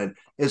both men. And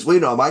as we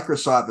know,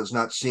 Microsoft is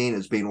not seen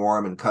as being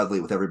warm and cuddly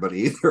with everybody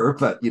either.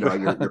 But your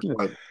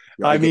point.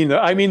 I mean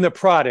the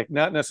product,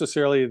 not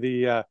necessarily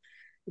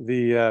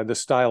the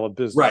style of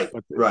business. Right,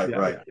 but right.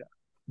 Yeah.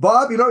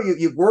 Bob,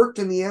 you've worked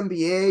in the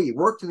NBA, you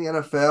worked in the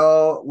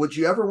NFL. Would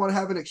you ever want to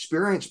have an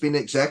experience being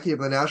an executive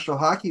in the National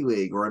Hockey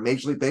League or in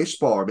Major League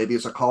Baseball, or maybe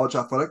as a college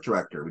athletic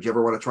director? Would you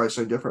ever want to try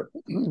something different?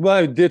 Well,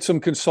 I did some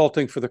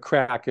consulting for the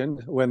Kraken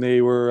when they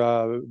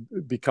were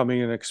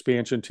becoming an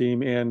expansion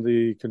team and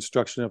the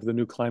construction of the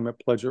new Climate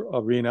Pledge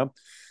Arena.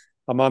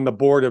 I'm on the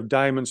board of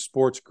Diamond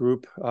Sports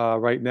Group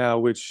right now,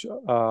 which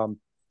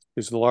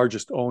is the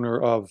largest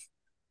owner of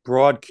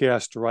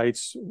broadcast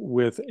rights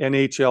with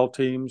NHL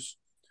teams,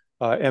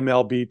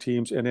 MLB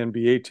teams, and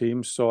NBA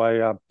teams. So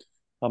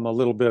I'm a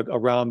little bit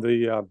around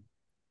the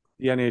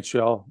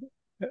NHL,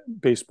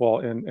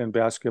 baseball, and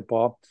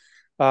basketball.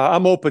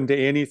 I'm open to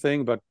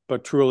anything,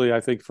 but truly,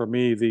 I think for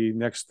me, the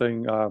next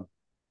thing, now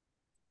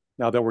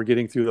that we're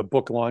getting through the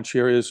book launch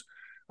here, is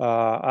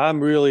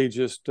I'm really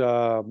just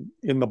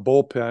in the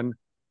bullpen,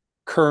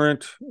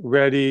 current,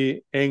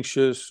 ready,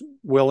 anxious,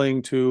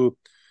 willing to,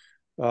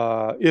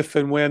 if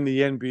and when the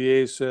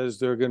NBA says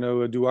they're going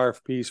to do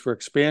RFPs for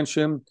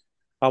expansion,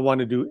 I want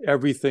to do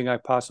everything I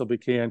possibly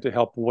can to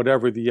help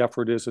whatever the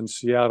effort is in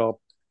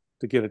Seattle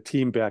to get a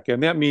team back.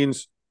 And that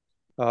means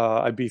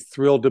I'd be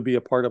thrilled to be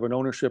a part of an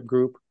ownership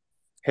group,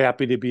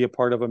 happy to be a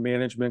part of a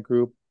management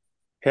group,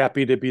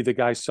 happy to be the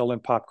guy selling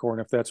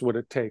popcorn if that's what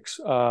it takes.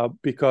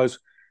 Because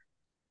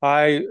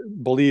I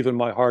believe in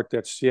my heart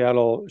that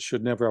Seattle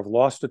should never have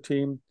lost a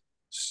team.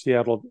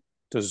 Seattle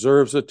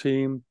deserves a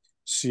team.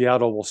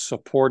 Seattle will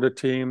support a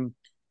team.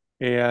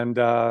 And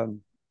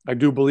I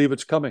do believe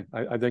it's coming.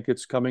 I think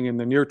it's coming in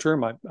the near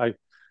term. I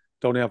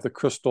don't have the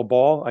crystal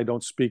ball. I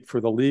don't speak for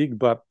the league,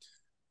 but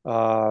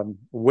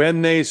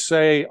When they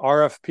say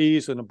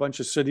RFPs and a bunch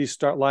of cities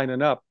start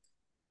lining up,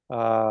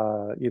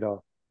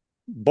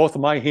 both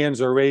of my hands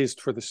are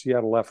raised for the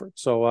Seattle effort.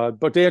 So,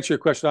 but to answer your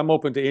question, I'm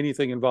open to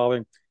anything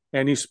involving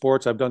any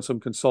sports. I've done some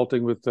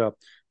consulting with the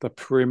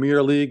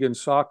Premier League in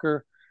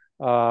soccer.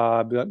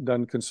 I've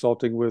done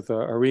consulting with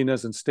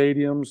arenas and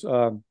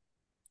stadiums.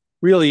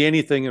 Really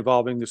anything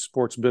involving the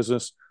sports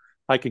business,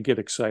 I can get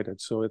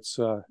excited. So it's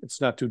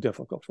not too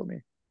difficult for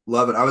me.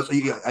 Love it.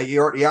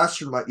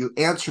 You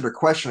answered a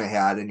question I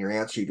had in your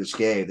answer you just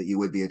gave, that you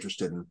would be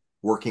interested in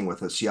working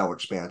with a Seattle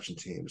expansion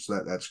team.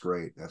 So that's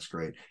great. That's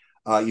great.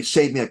 You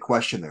saved me a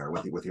question there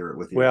with your.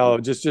 Well,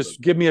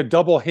 just give me a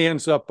double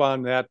hands up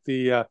on that.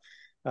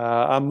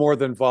 I'm more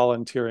than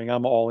volunteering.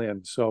 I'm all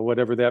in. So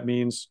whatever that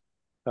means,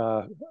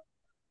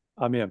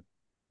 I'm in.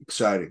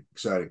 Exciting.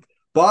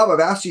 Bob, I've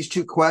asked these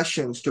two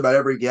questions to about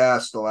every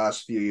guest the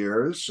last few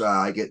years.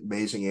 I get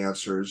amazing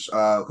answers.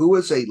 Who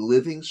is a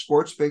living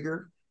sports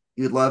figure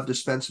you'd love to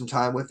spend some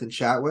time with and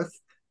chat with?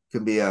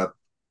 Can be a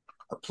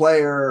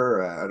player,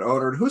 an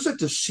owner. Who's a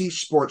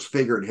deceased sports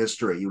figure in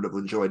history you would have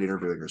enjoyed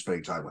interviewing or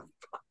spending time with?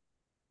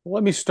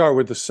 Let me start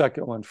with the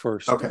second one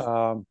first. Okay.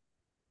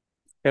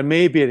 And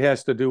maybe it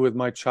has to do with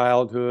my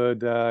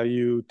childhood.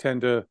 You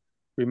tend to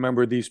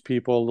remember these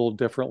people a little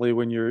differently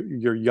when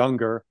you're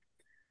younger.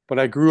 But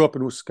I grew up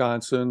in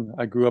Wisconsin.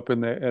 I grew up in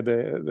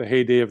the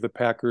heyday of the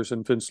Packers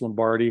and Vince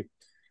Lombardi.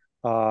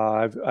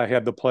 I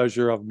had the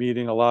pleasure of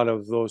meeting a lot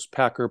of those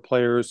Packer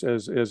players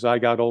as I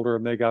got older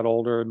and they got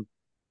older, and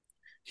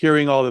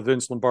hearing all the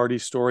Vince Lombardi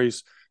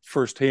stories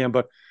firsthand.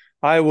 But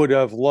I would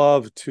have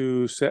loved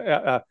to say,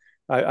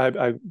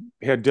 I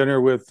had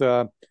dinner with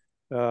the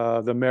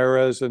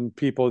Maras and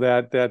people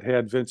that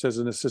had Vince as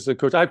an assistant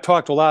coach. I've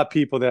talked to a lot of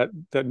people that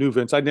knew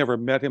Vince. I never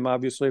met him,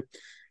 obviously.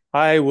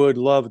 I would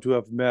love to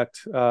have met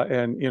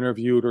and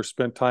interviewed or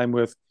spent time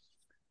with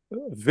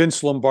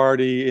Vince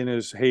Lombardi in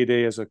his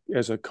heyday as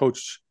a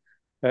coach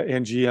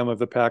and GM of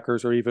the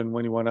Packers, or even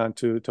when he went on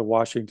to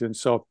Washington.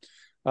 So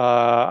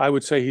I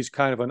would say he's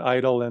kind of an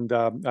idol, and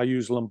I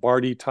use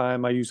Lombardi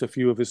time. I use a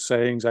few of his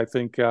sayings. I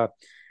think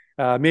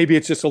maybe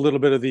it's just a little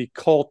bit of the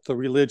cult, the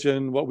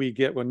religion, what we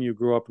get when you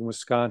grew up in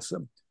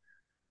Wisconsin.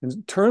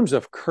 In terms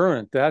of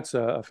current, that's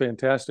a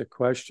fantastic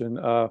question.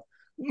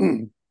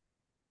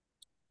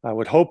 I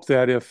would hope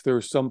that if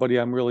there's somebody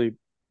I'm really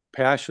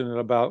passionate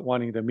about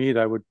wanting to meet,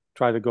 I would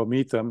try to go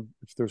meet them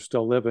if they're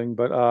still living.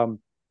 But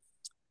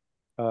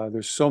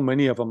there's so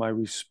many of them I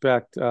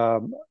respect.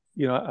 I'm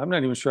not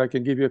even sure I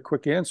can give you a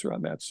quick answer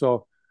on that.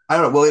 So I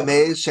don't know. Willie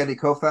Mays, Sandy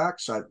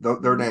Koufax,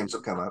 their names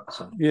have come up.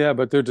 So. Yeah,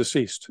 but they're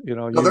deceased.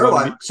 No, they're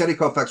alive. Sandy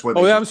Koufax.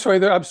 Oh, yeah, I'm sorry.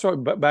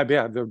 But my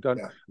bad. They're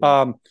done.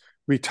 Yeah.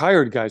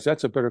 Retired guys.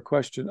 That's a better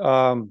question.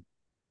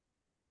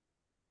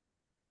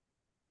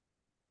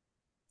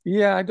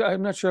 Yeah,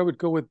 I'm not sure I would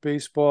go with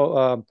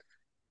baseball.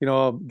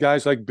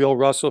 Guys like Bill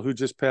Russell, who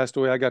just passed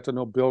away. I got to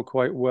know Bill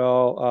quite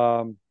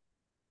well.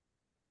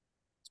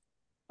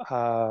 We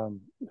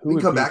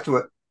can come back to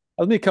it.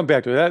 Let me come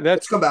back to it.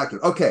 Let's come back to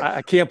it. Okay.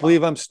 I can't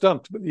believe I'm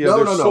stumped. But,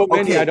 no. So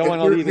many, okay. I don't want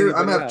to leave anybody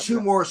I'm going to have out.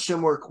 two more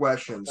similar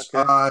questions.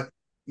 Okay.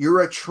 You're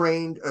a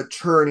trained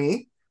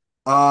attorney.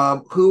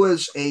 Who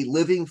is a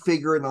living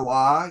figure in the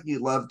law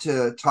you'd love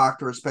to talk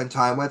to or spend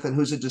time with, and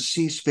who's a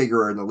deceased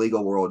figure in the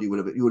legal world you would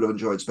have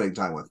enjoyed spending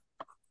time with?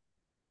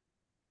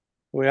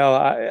 Well,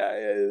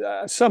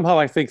 I somehow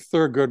I think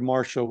Thurgood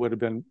Marshall would have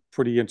been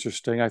pretty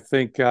interesting. I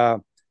think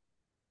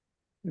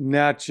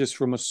not just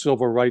from a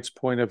civil rights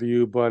point of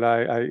view, but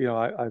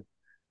I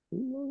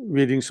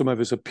reading some of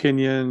his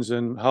opinions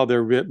and how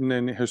they're written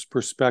and his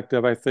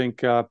perspective, I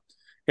think, and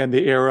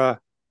the era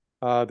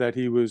that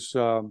he was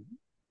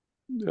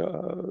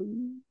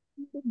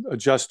a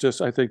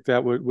justice, I think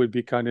that would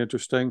be kind of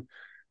interesting.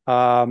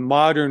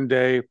 Modern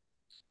day,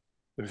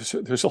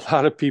 there's a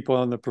lot of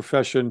people in the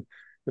profession.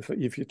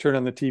 If you turn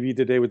on the TV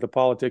today with the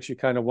politics, you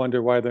kind of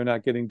wonder why they're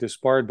not getting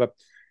disbarred. But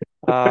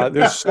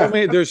there's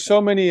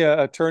so many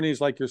attorneys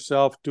like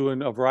yourself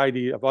doing a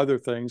variety of other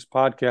things,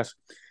 podcasts.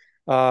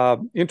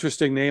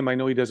 Interesting name. I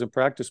know he doesn't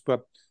practice,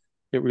 but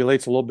it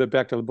relates a little bit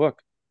back to the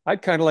book.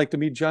 I'd kind of like to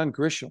meet John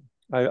Grisham.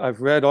 I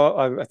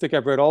think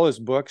I've read all his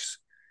books.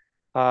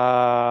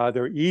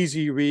 They're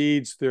easy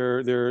reads.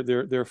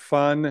 They're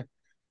fun,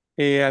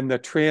 and the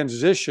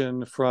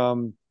transition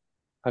from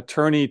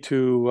attorney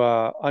to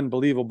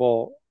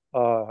unbelievable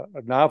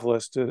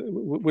novelist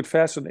would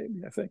fascinate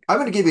me, I think. I'm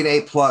going to give you an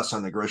A+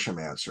 on the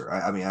Grisham answer.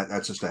 I mean,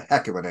 that's just a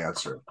heck of an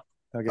answer.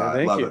 Okay,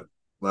 thank you.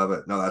 Love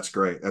it. No, that's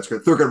great. That's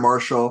great. Thurgood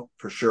Marshall,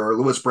 for sure.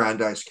 Louis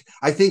Brandeis.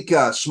 I think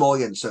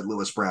Smulyan said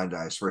Louis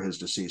Brandeis for his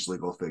deceased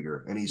legal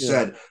figure. And he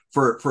said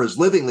for his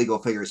living legal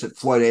figure, he said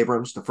Floyd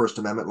Abrams, the First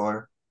Amendment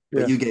lawyer.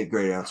 But you gave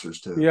great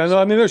answers too. Yeah, no,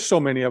 I mean, there's so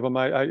many of them.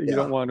 You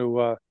don't want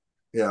to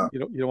you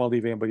don't want to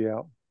leave anybody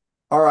out.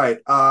 All right.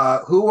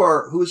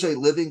 Who's a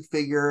living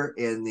figure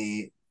in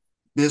the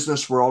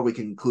business world? We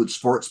can include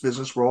sports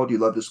business world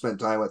you'd love to spend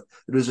time with.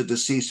 Who's a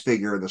deceased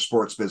figure in the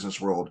sports business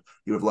world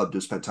you would love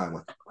to spend time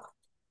with?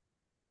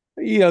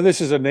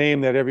 This is a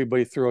name that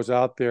everybody throws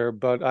out there,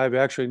 but I've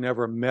actually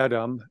never met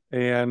him.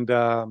 And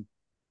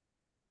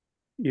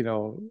you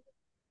know,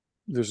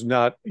 there's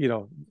not,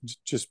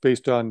 just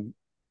based on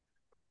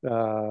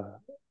uh,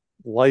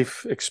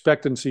 life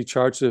expectancy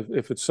charts.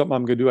 If it's something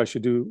I'm going to do, I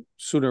should do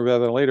sooner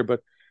rather than later.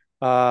 But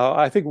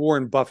I think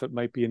Warren Buffett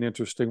might be an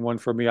interesting one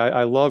for me.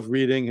 I love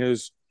reading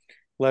his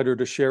letter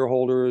to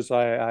shareholders.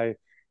 I've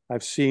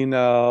seen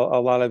a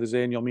lot of his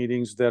annual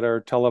meetings that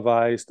are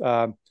televised.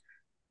 I'd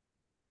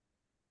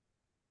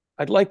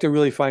like to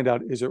really find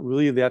out, is it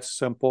really that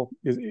simple?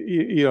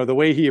 The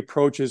way he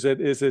approaches it,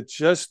 is it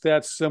just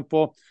that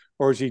simple?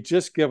 Or is he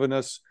just giving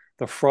us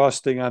the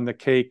frosting on the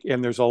cake?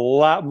 And there's a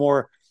lot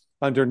more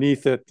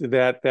underneath it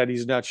that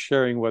he's not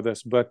sharing with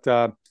us. But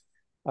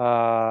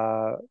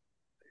I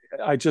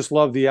just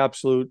love the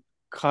absolute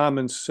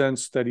common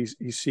sense that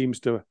he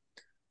seems to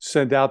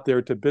send out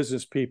there to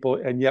business people.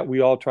 And yet we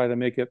all try to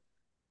make it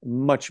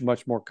much,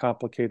 much more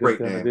complicated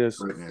than it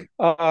is.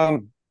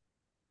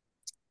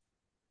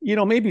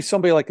 Maybe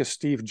somebody like a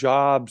Steve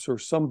Jobs or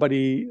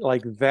somebody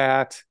like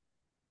that.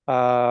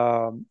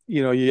 I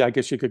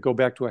guess you could go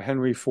back to a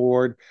Henry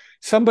Ford,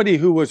 somebody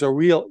who was a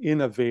real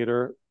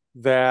innovator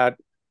that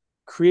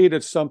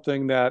created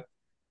something that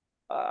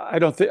I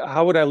don't think,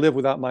 how would I live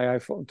without my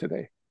iPhone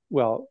today?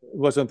 Well, it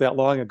wasn't that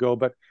long ago,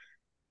 but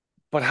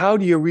how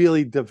do you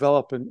really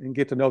develop and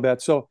get to know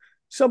that? So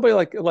somebody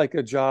like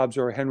a Jobs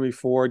or a Henry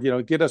Ford,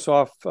 get us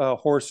off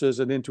horses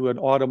and into an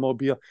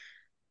automobile.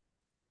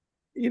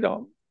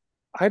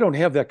 I don't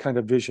have that kind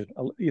of vision.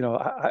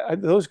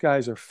 Those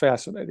guys are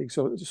fascinating.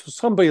 So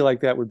somebody like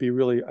that would be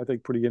really, I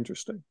think, pretty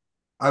interesting.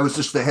 I was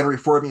just at the Henry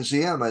Ford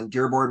Museum in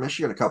Dearborn,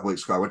 Michigan a couple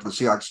weeks ago. I went to the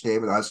Seahawks game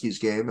and the Huskies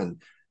game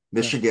in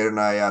Michigan, and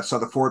I saw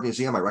the Ford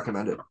Museum. I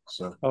recommend it.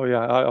 So. Oh,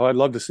 yeah. I'd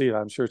love to see it.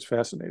 I'm sure it's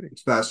fascinating.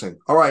 It's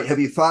fascinating. All right. Have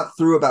you thought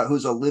through about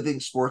who's a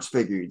living sports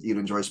figure you'd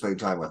enjoy spending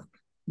time with?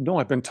 No,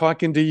 I've been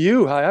talking to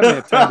you. I haven't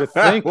had time to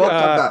think.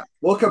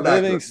 We'll come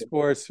back. Living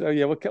sports. Oh,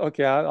 yeah.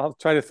 Okay. I'll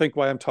try to think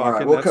while I'm talking.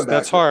 Right, we'll come back.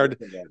 That's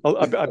hard.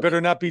 I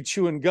better not be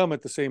chewing gum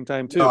at the same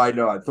time, too. No, I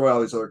know. I'd throw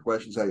all these other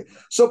questions at you.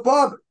 So,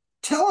 Bob,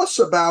 tell us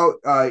about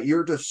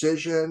your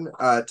decision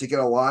to get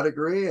a law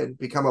degree and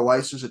become a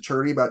licensed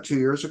attorney about 2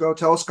 years ago.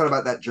 Tell us kind of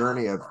about that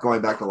journey of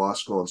going back to law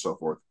school and so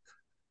forth.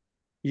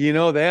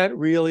 That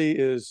really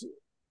is,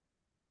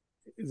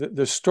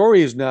 the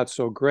story is not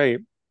so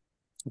great.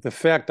 The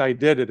fact I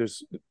did it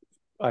is,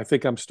 I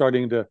think I'm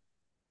starting to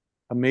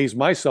amaze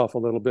myself a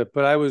little bit.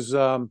 But I was,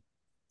 I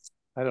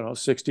don't know,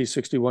 60,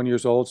 61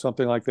 years old,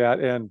 something like that,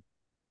 and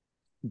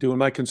doing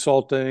my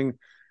consulting,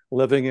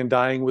 living and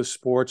dying with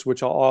sports,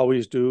 which I'll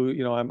always do.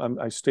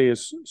 I stay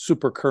as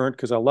super current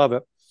because I love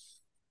it.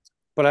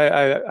 But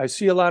I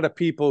see a lot of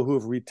people who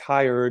have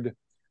retired,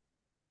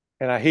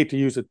 and I hate to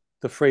use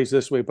the phrase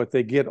this way, but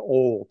they get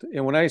old.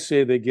 And when I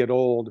say they get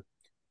old,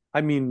 I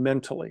mean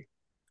mentally.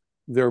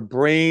 Their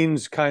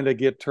brains kind of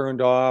get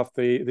turned off.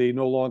 They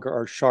no longer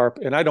are sharp.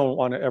 And I don't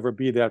want to ever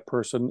be that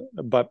person,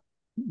 but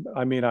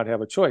I may not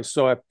have a choice.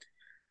 So I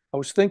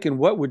was thinking,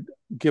 what would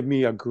give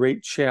me a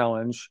great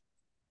challenge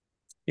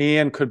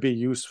and could be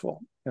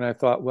useful? And I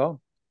thought, well,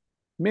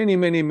 many,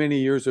 many, many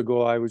years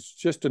ago, I was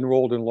just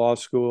enrolled in law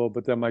school,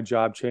 but then my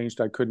job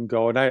changed. I couldn't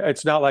go. And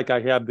it's not like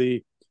I had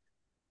the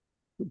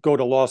go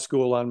to law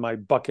school on my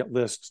bucket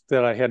list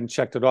that I hadn't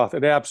checked it off.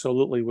 It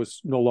absolutely was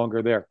no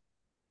longer there.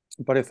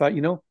 But I thought,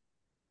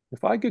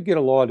 if I could get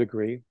a law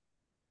degree,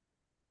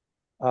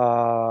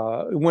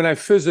 when I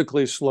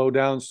physically slow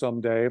down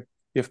someday,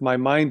 if my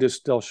mind is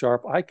still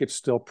sharp, I could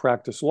still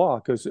practice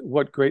law, because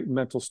what great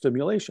mental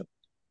stimulation.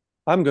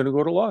 I'm going to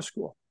go to law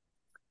school.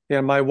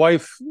 And my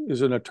wife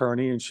is an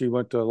attorney, and she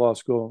went to law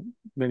school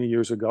many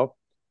years ago.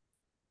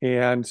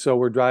 And so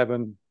we're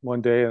driving one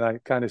day, and I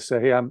kind of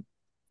say, hey, I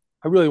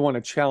really want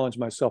to challenge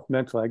myself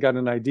mentally. I got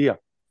an idea.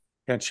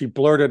 And she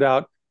blurted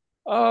out,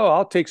 oh,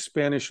 I'll take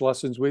Spanish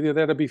lessons with you.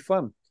 That'll be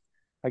fun.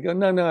 I go,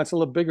 no, it's a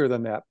little bigger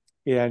than that.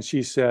 And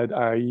she said,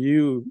 are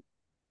you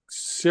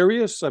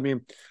serious? I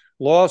mean,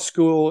 law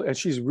school, and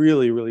she's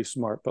really, really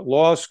smart, but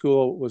law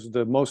school was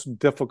the most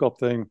difficult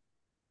thing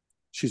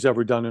she's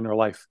ever done in her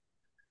life.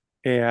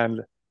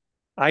 And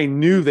I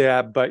knew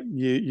that, but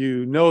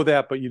you know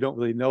that, but you don't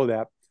really know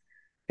that.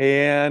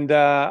 And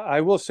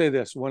I will say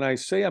this, when I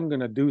say I'm going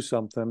to do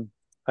something,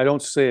 I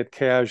don't say it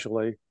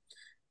casually.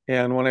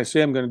 And when I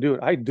say I'm going to do it,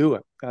 I do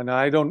it. And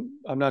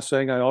I'm not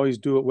saying I always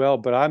do it well,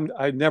 but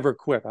I never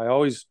quit. I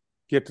always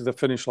get to the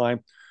finish line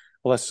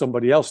unless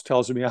somebody else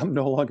tells me I'm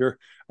no longer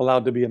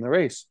allowed to be in the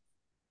race.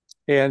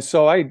 And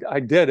so I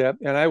did it.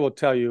 And I will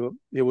tell you,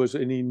 it was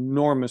an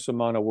enormous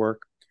amount of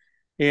work.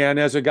 And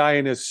as a guy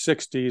in his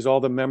 60s, all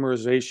the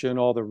memorization,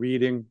 all the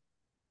reading,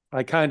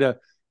 I kind of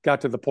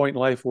got to the point in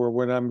life where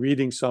when I'm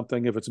reading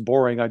something, if it's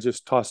boring, I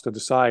just tossed it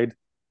aside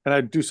and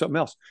I do something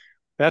else.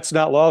 That's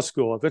not law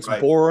school. If it's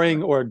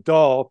boring or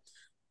dull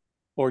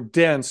or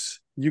dense,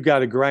 you got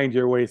to grind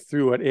your way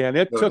through it. And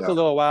it took a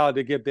little while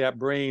to get that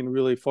brain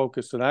really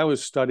focused. And I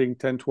was studying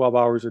 10, 12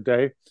 hours a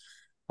day.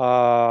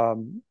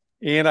 And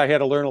I had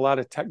to learn a lot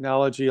of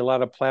technology, a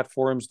lot of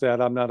platforms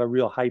that I'm not a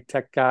real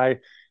high-tech guy.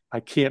 I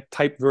can't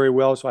type very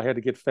well, so I had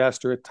to get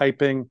faster at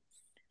typing.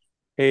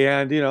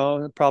 And,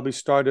 it probably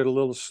started a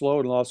little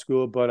slow in law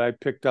school, but I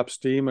picked up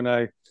steam and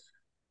I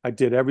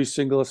did every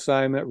single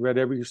assignment, read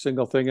every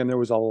single thing, and there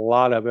was a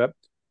lot of it.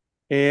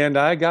 And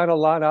I got a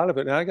lot out of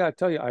it. And I got to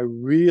tell you, I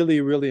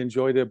really, really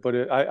enjoyed it.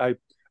 But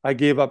I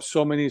gave up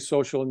so many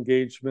social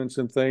engagements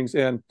and things.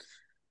 And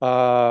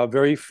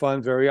very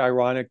fun, very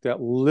ironic that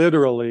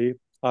literally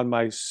on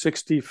my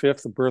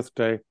 65th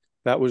birthday,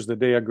 that was the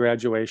day of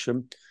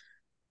graduation.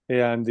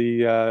 And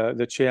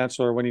the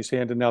chancellor, when he's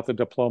handing out the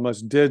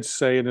diplomas, did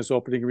say in his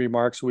opening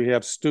remarks, we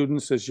have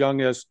students as young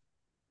as,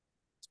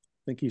 I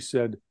think he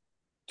said,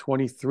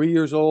 23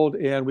 years old,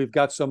 and we've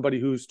got somebody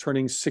who's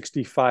turning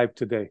 65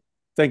 today.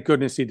 Thank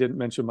goodness he didn't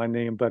mention my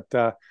name. But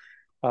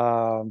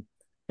and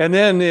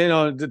then,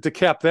 to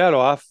cap that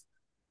off,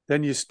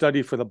 then you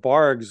study for the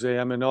bar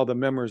exam and all the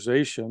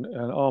memorization.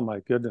 And oh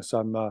my goodness,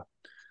 I'm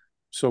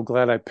so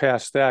glad I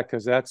passed that,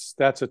 because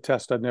that's a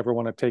test I'd never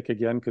want to take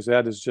again, because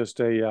that is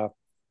just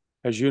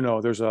as you know,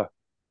 there's a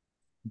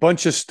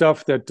bunch of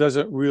stuff that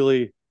doesn't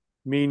really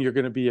mean you're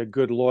going to be a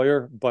good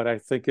lawyer, but I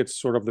think it's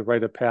sort of the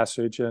rite of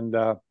passage. And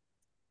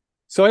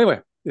so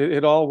anyway,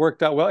 it all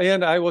worked out well.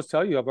 And I will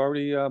tell you, I've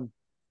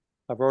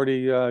already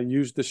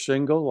used the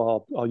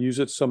shingle. I'll use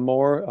it some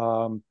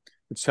more.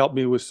 It's helped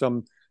me with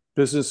some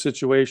business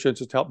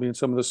situations. It's helped me in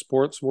some of the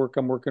sports work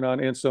I'm working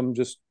on, and some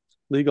just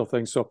legal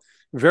things. So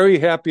very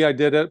happy I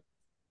did it.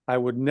 I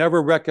would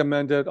never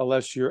recommend it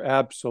unless you're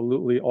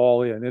absolutely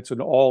all in. It's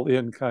an all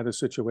in kind of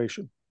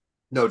situation.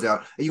 No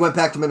doubt. You went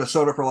back to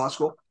Minnesota for law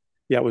school?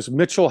 Yeah, it was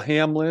Mitchell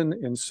Hamlin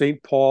in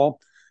St. Paul.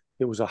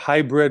 It was a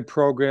hybrid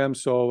program.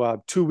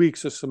 So 2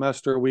 weeks a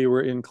semester, we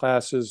were in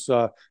classes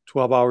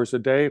 12 hours a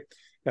day.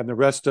 And the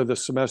rest of the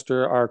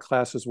semester, our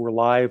classes were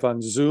live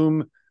on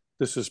Zoom.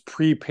 This is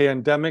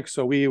pre-pandemic.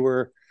 So we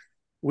were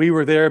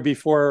there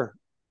before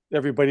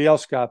everybody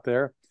else got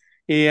there.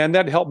 And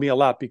that helped me a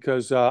lot,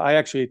 because I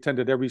actually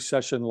attended every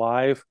session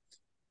live.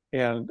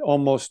 And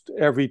almost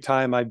every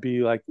time I'd be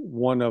like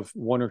one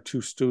or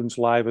two students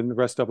live, and the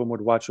rest of them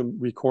would watch them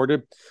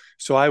recorded.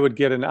 So I would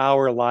get an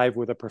hour live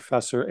with a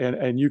professor.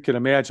 And you can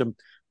imagine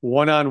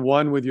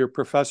one-on-one with your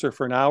professor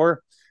for an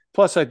hour.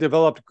 Plus, I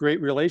developed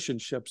great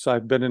relationships.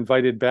 I've been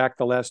invited back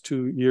the last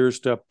 2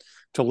 years to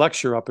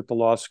lecture up at the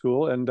law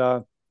school, and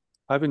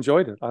I've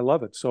enjoyed it. I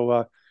love it.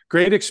 So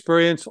great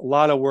experience, a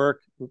lot of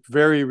work,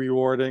 very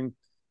rewarding,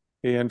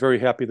 and very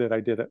happy that I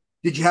did it.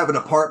 Did you have an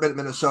apartment in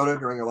Minnesota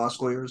during your law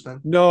school years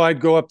then? No, I'd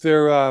go up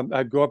there.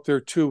 I'd go up there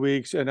 2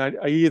 weeks, and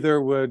I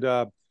either would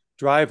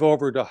drive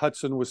over to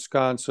Hudson,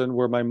 Wisconsin,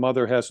 where my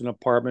mother has an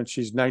apartment.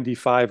 She's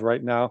 95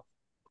 right now,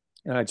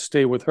 and I'd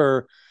stay with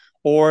her.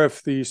 Or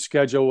if the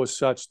schedule was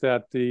such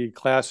that the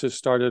classes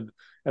started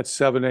at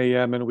 7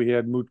 a.m. and we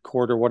had moot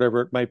court or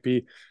whatever it might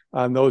be,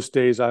 on those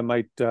days I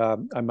might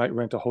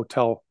rent a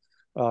hotel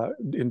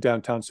in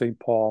downtown St.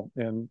 Paul,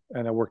 and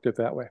I worked it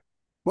that way.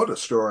 What a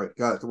story.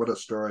 God, what a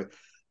story.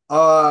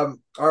 All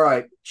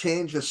right,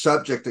 change the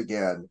subject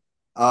again.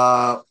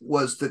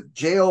 Was the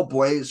Jail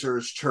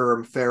Blazers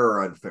term fair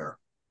or unfair?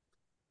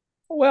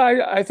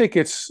 Well, I think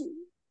it's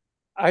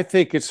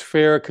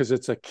fair because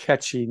it's a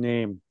catchy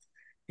name,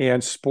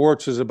 and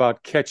sports is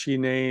about catchy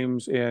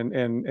names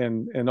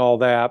and all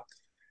that.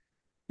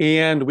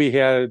 And we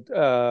had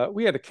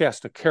a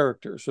cast of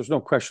characters. There's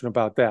no question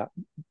about that.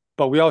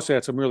 But we also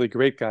had some really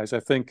great guys. I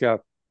think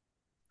at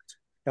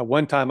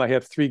one time I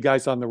had 3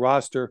 guys on the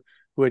roster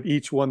who had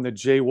each won the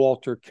J.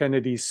 Walter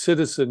Kennedy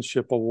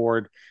Citizenship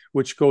Award,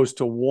 which goes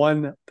to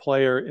one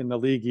player in the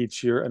league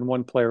each year and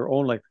one player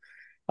only.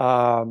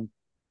 I'm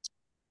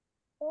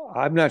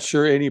not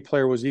sure any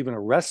player was even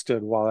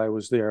arrested while I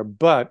was there,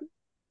 but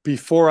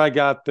before I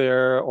got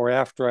there or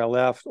after I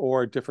left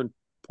or different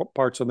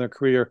parts of their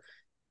career,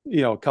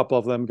 a couple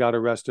of them got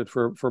arrested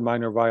for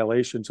minor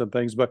violations and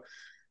things. But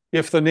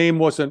if the name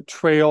wasn't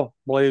Trail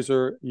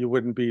Blazer, you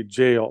wouldn't be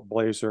Jail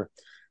Blazer.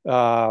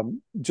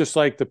 Just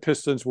like the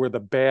Pistons were the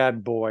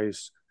bad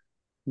boys,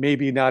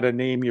 maybe not a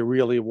name you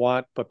really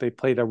want, but they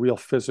played a real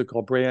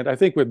physical brand. I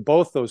think with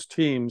both those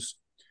teams,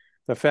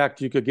 the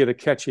fact you could get a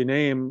catchy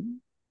name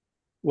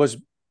was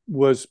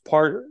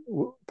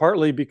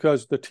partly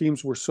because the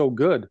teams were so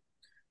good.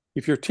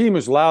 If your team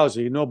is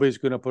lousy, nobody's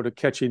going to put a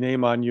catchy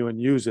name on you and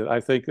use it.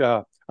 I think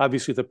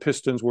obviously the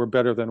Pistons were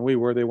better than we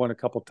were. They won a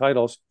couple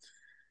titles,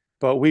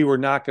 but we were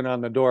knocking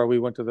on the door. We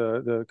went to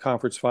the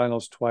conference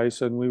finals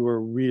twice, and we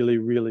were really,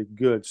 really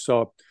good.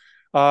 So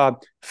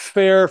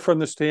fair from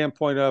the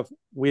standpoint of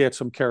we had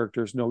some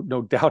characters, no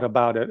doubt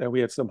about it, and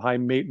we had some high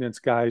maintenance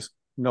guys,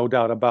 no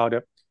doubt about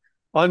it.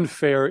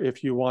 Unfair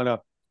if you want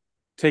to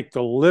take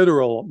the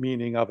literal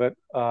meaning of it,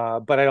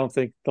 but I don't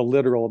think the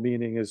literal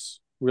meaning is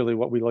really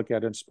what we look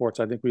at in sports.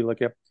 I think we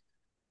look at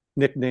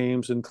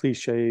nicknames and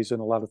cliches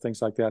and a lot of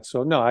things like that.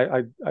 So no,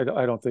 I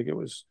don't think it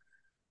was,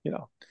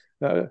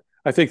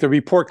 I think the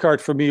report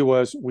card for me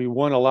was we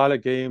won a lot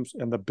of games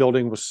and the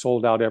building was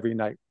sold out every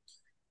night.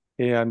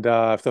 And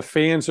if the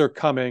fans are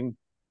coming,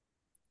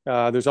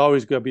 there's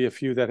always going to be a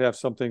few that have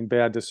something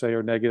bad to say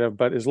or negative.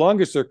 But as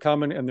long as they're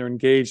coming and they're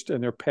engaged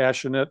and they're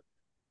passionate,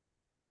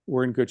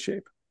 we're in good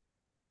shape.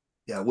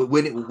 Yeah,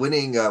 winning. What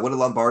did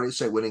Lombardi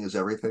say? Winning is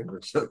everything.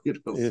 Or so,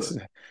 It's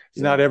yeah,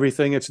 not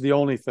everything; it's the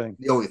only thing.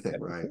 the only thing.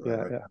 Right, right, Yeah,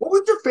 right. yeah. What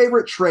was your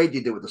favorite trade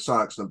you did with the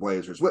Sonics and the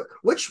Blazers?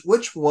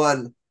 Which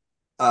one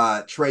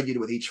trade you did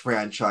with each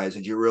franchise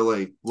did you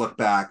really look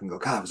back and go,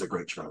 God, that was a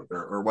great trade,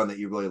 or one that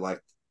you really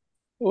liked?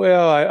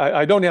 Well,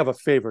 I don't have a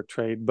favorite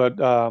trade,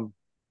 but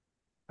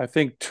I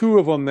think two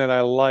of them that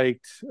I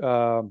liked.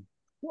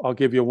 I'll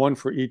give you one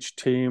for each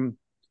team.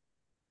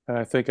 And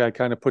I think I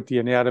kind of put the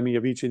anatomy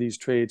of each of these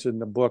trades in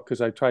the book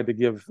because I tried to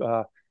give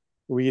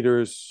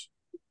readers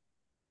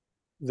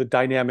the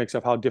dynamics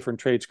of how different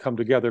trades come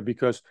together.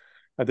 Because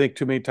I think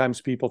too many times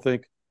people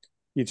think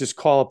you just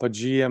call up a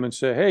GM and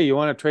say, "Hey, you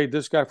want to trade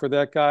this guy for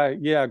that guy?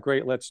 Yeah,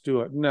 great, let's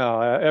do it." No,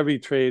 every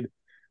trade,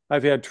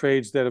 I've had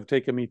trades that have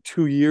taken me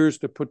 2 years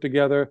to put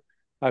together.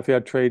 I've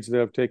had trades that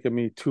have taken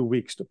me 2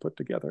 weeks to put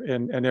together,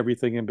 and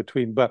everything in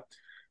between. But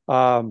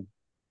um,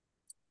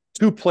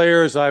 two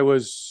players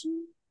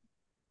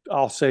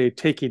I'll say,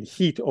 taking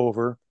heat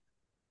over.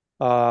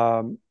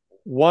 Um,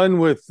 One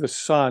with the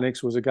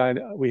Sonics was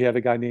we had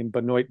a guy named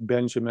Benoit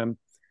Benjamin,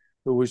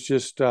 who was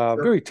just a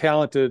Sure. very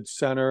talented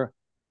center.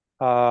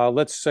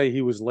 Let's say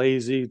he was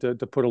lazy to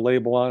put a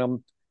label on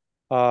him,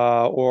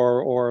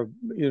 or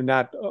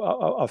not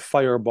a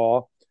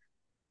fireball.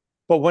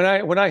 But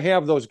when I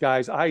have those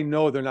guys, I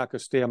know they're not going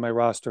to stay on my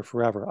roster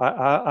forever.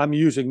 I'm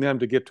using them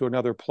to get to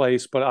another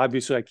place, but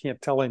obviously I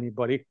can't tell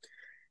anybody.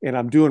 And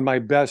I'm doing my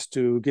best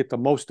to get the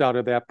most out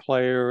of that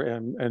player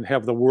and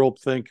have the world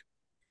think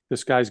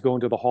this guy's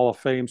going to the Hall of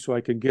Fame so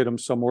I can get him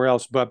somewhere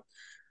else. But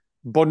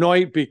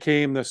Benoit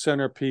became the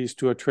centerpiece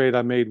to a trade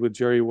I made with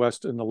Jerry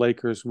West and the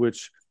Lakers,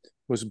 which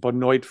was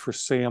Benoit for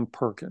Sam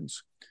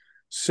Perkins.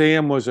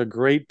 Sam was a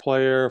great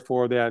player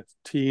for that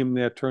team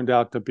that turned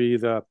out to be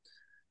the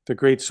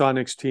great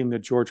Sonics team that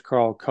George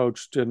Karl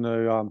coached in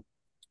the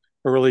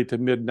early to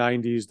mid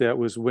 90s that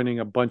was winning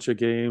a bunch of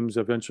games,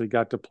 eventually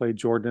got to play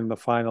Jordan in the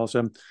finals.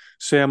 And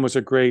Sam was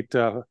a great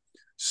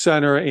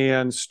center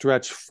and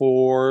stretch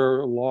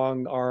four,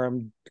 long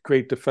arm,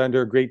 great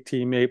defender, great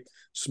teammate,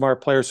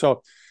 smart player.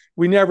 So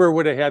we never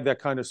would have had that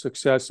kind of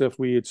success if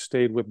we had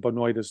stayed with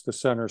Benoit as the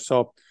center.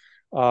 So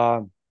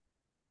uh,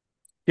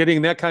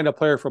 getting that kind of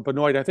player for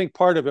Benoit, I think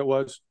part of it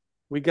was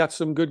we got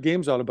some good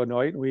games out of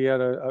Benoit. We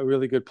had a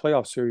really good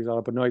playoff series out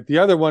of Benoit. The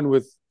other one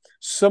with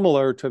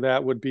similar to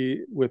that would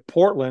be with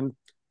Portland.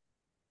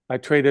 I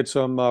traded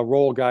some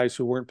role guys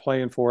who weren't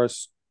playing for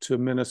us to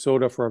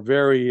Minnesota for a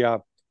very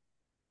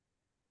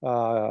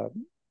uh,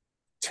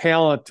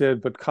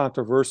 talented but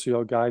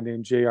controversial guy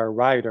named J.R.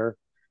 Ryder.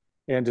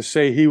 And to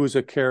say he was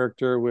a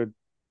character would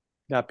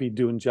not be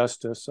doing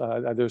justice.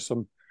 There's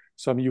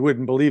some you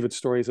wouldn't believe it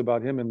stories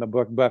about him in the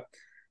book, but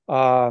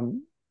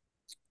um,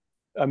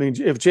 I mean,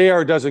 if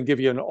JR doesn't give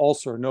you an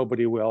ulcer,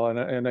 nobody will.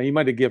 And he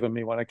might have given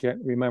me one. I can't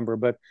remember.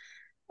 But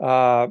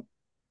uh,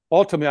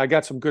 ultimately, I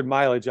got some good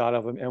mileage out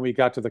of him, and we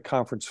got to the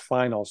conference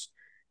finals.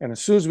 And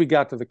as soon as we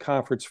got to the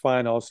conference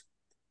finals,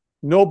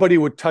 nobody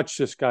would touch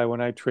this guy when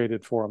I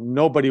traded for him.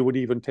 Nobody would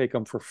even take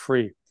him for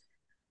free.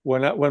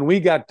 When we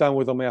got done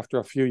with him after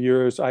a few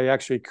years, I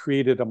actually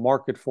created a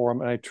market for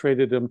him, and I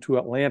traded him to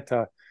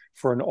Atlanta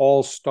for an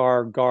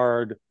all-star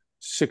guard,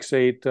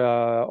 6'8"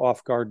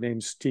 off guard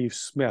named Steve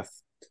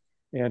Smith.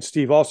 And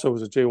Steve also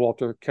was a J.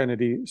 Walter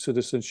Kennedy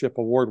Citizenship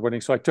Award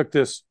winning. So I took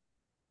this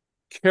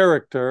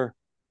character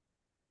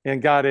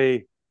and got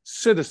a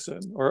citizen,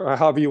 or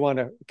however you want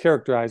to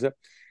characterize it.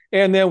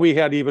 And then we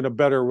had even a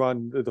better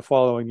run the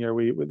following year.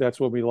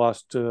 That's when we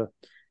lost in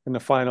the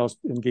finals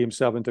in Game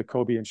 7 to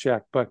Kobe and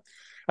Shaq. But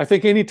I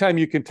think anytime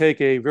you can take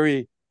a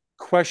very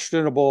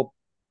questionable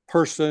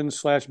person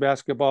 /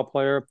 basketball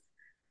player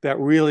that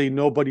really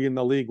nobody in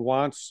the league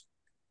wants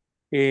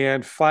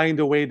and find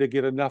a way to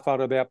get enough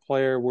out of that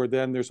player where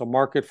then there's a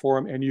market for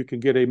him and you can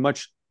get a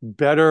much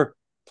better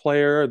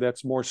player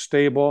that's more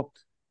stable.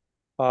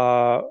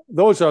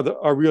 Those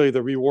are really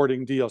the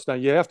rewarding deals. Now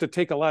you have to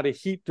take a lot of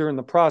heat during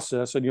the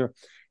process, and your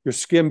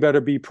skin better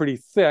be pretty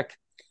thick.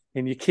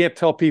 And you can't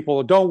tell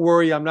people, "Don't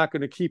worry, I'm not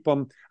going to keep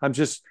them.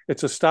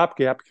 It's a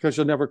stopgap," because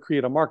you'll never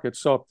create a market.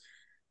 So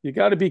you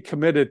got to be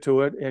committed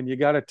to it, and you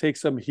got to take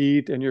some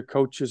heat. And your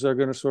coaches are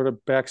going to sort of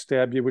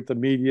backstab you with the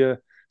media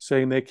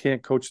saying they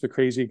can't coach the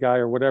crazy guy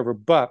or whatever.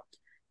 But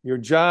your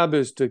job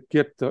is to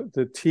get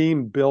the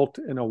team built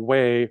in a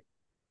way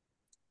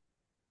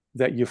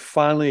that you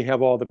finally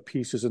have all the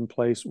pieces in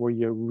place where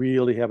you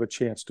really have a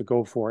chance to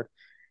go for it.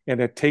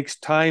 And it takes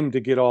time to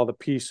get all the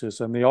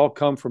pieces, and they all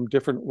come from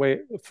different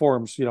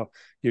forms.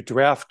 You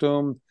draft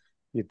them,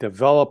 you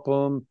develop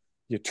them,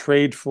 you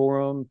trade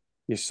for them,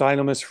 you sign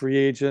them as free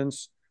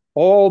agents.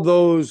 All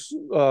those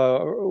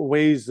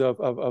ways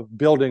of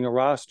building a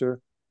roster,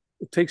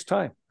 it takes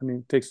time. I mean,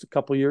 it takes a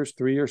couple of years,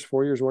 3 years,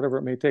 4 years, whatever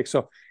it may take.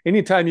 So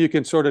anytime you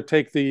can sort of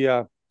take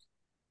the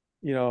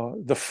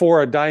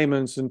four of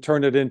diamonds and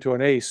turn it into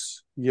an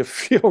ace, you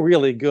feel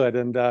really good.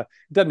 And it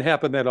doesn't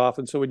happen that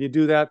often. So when you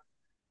do that,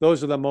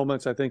 those are the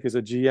moments, I think, as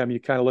a GM, you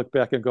kind of look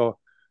back and go,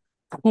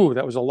 "Ooh,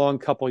 that was a long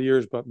couple of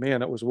years, but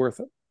man, it was worth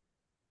it."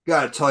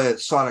 Got to tell you,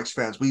 Sonics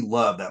fans, we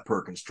love that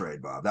Perkins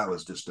trade, Bob. That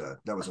was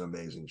an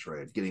amazing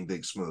trade. Getting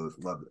Big Smooth,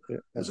 loved it.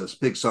 Yeah. As a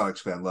big Sonics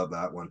fan, love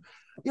that one.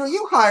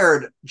 You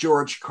hired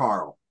George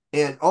Karl,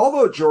 and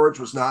although George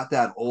was not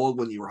that old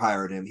when you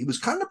hired him, he was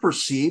kind of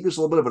perceived as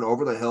a little bit of an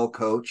over the hill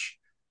coach.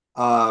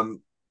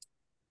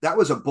 That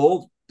was a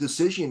bold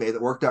decision you made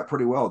that worked out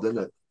pretty well,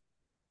 didn't it?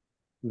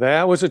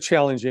 That was a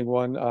challenging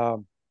one.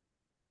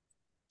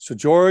 So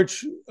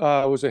George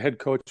was a head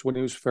coach when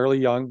he was fairly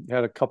young.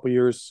 Had a couple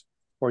years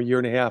or a year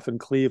and a half in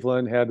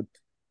Cleveland. Had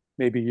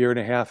maybe a year and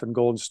a half in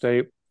Golden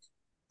State.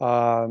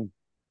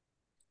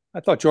 I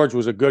thought George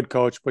was a good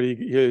coach, but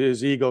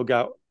his ego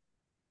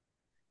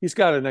he's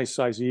got a nice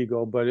size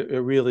ego, but it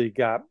really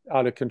got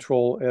out of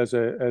control as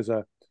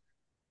a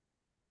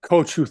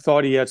coach who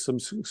thought he had some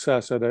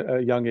success at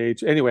a young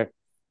age. Anyway,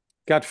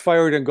 got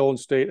fired in Golden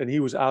State, and he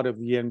was out of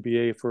the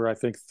NBA for, I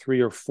think,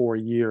 3 or 4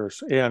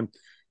 years and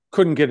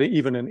couldn't get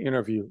even an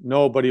interview.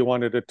 Nobody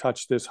wanted to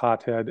touch this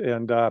hothead.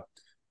 And,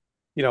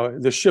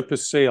 the ship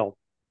has sailed.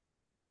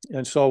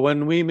 And so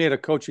when we made a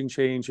coaching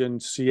change in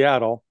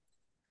Seattle,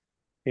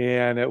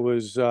 and it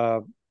was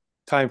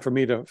time for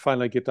me to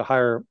finally get to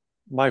hire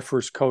my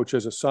first coach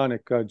as a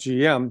Sonic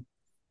GM,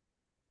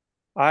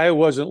 I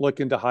wasn't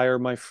looking to hire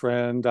my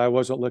friend. I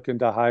wasn't looking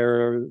to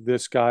hire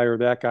this guy or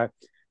that guy.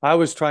 I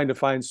was trying to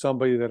find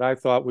somebody that I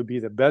thought would be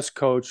the best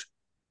coach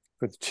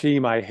for the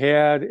team I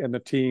had and the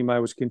team I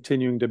was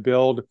continuing to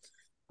build.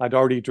 I'd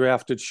already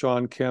drafted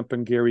Sean Kemp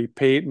and Gary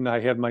Payton. I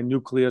had my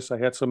nucleus. I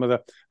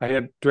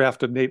had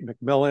drafted Nate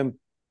McMillan.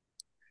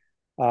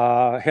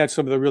 Had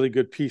some of the really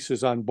good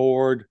pieces on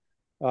board.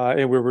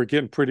 And we were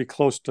getting pretty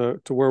close to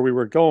where we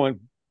were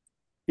going.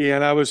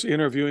 And I was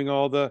interviewing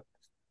all the,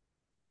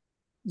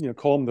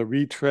 call them the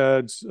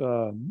retreads,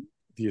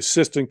 the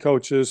assistant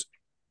coaches.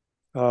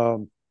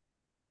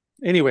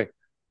 Anyway,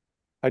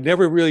 I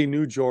never really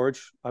knew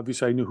George.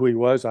 Obviously, I knew who he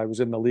was. I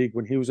was in the league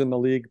when he was in the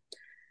league.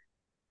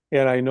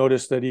 And I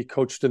noticed that he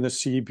coached in the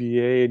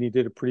CBA and he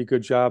did a pretty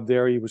good job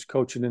there. He was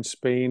coaching in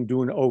Spain,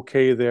 doing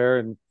okay there.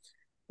 And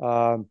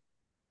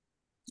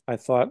I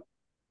thought,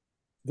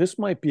 this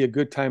might be a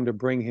good time to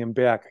bring him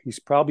back. He's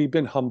probably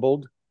been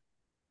humbled.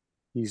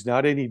 He's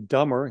not any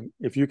dumber.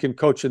 If you can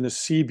coach in the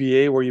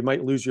CBA where you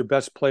might lose your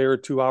best player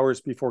 2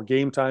 hours before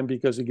game time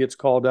because he gets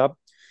called up,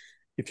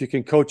 if you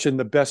can coach in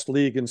the best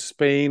league in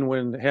Spain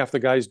when half the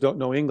guys don't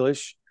know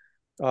English,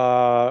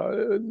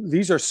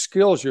 these are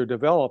skills you're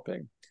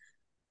developing.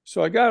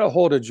 So I got a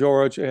hold of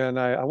George, and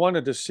I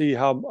wanted to see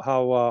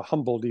how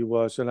humbled he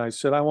was. And I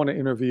said, I want to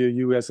interview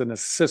you as an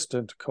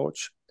assistant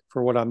coach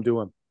for what I'm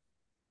doing.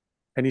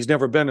 And he's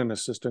never been an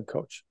assistant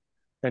coach.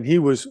 And he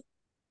was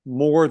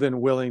more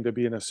than willing to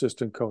be an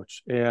assistant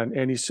coach.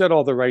 And he said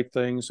all the right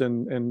things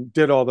and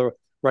did all the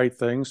right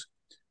things.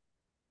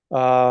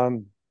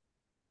 And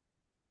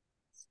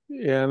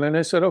then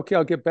I said, okay,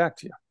 I'll get back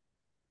to you.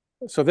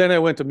 So then I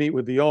went to meet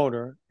with the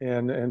owner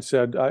and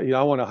said,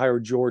 I want to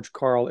hire George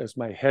Karl as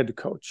my head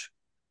coach.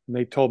 And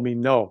they told me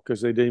no,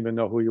 because they didn't even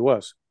know who he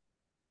was.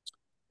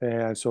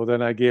 And so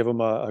then I gave them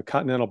a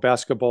Continental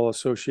Basketball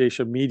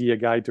Association media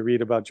guide to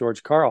read about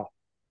George Karl.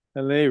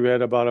 And they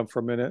read about him for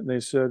a minute and they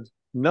said,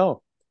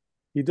 no,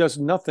 he does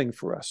nothing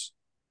for us.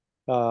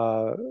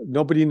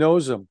 Nobody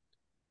knows him.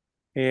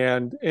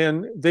 And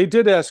they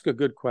did ask a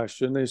good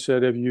question. They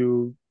said, have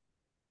you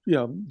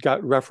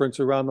got reference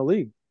around the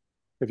league?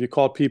 Have you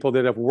called people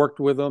that have worked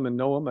with them and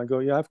know them? I go,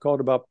 yeah, I've called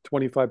about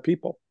 25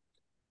 people.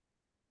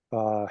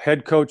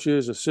 Head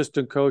coaches,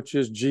 assistant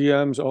coaches,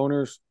 GMs,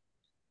 owners.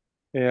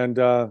 And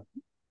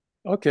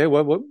okay,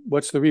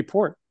 what's the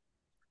report?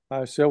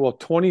 I said, well,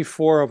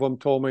 24 of them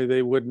told me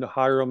they wouldn't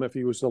hire him if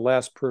he was the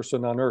last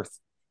person on earth.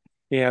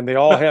 And they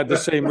all had the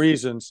same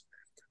reasons.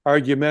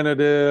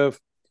 Argumentative,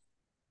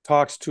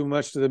 talks too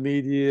much to the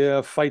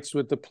media, fights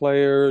with the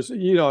players.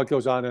 It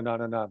goes on and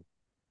on and on.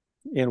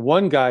 And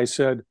one guy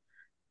said,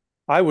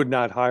 I would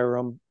not hire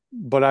him,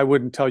 but I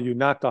wouldn't tell you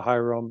not to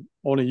hire him.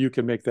 Only you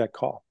can make that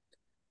call.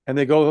 And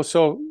they go,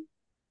 so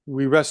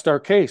we rest our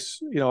case.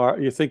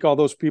 You think all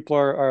those people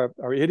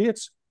are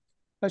idiots?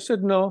 I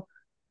said, no.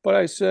 But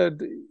I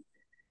said,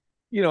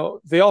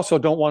 they also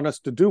don't want us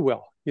to do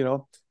well,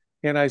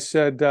 And I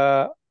said,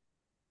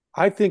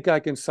 I think I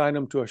can sign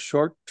him to a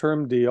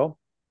short-term deal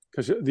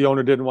because the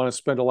owner didn't want to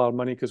spend a lot of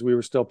money because we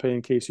were still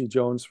paying Casey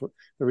Jones for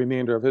the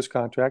remainder of his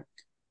contract.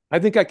 I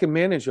think I can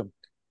manage him.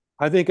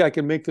 I think I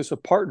can make this a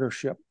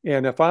partnership.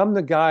 And if I'm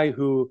the guy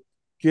who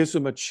gives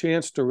him a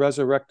chance to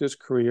resurrect his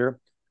career,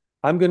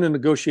 I'm going to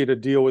negotiate a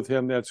deal with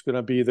him that's going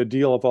to be the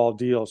deal of all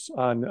deals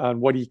on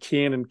what he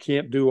can and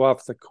can't do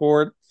off the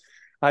court.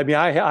 I mean,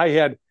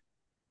 I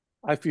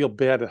feel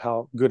bad at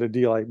how good a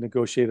deal I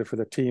negotiated for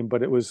the team,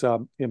 but it was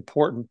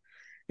important.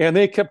 And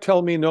they kept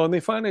telling me no. And they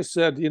finally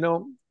said,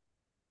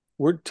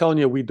 we're telling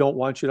you we don't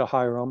want you to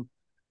hire him.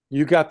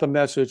 You got the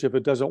message. If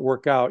it doesn't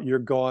work out, you're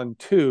gone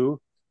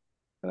too.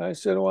 And I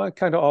said, well, I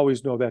kind of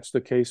always know that's the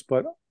case,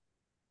 but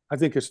I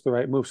think it's the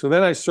right move. So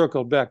then I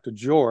circled back to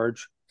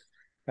George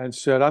and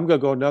said, I'm going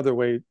to go another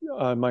way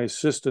on my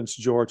assistants,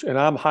 George, and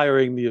I'm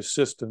hiring the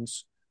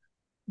assistants.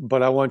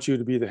 but I want you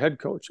to be the head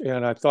coach.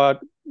 And I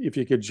thought if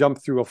you could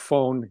jump through a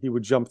phone, he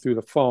would jump through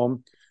the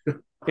phone.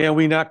 And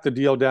we knocked the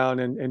deal down,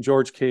 and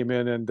George came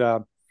in, and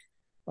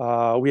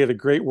we had a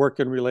great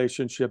working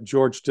relationship.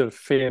 George did a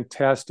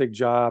fantastic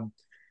job.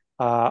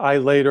 I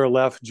later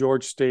left.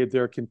 George stayed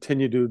there,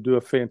 continued to do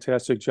a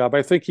fantastic job.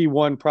 I think he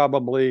won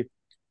probably,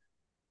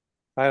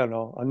 I don't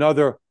know,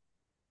 another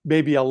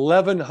maybe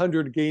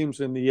 1,100 games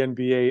in the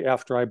NBA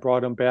after I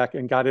brought him back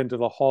and got into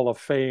the Hall of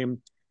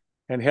Fame.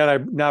 And had I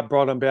not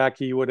brought him back,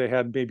 he would have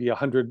had maybe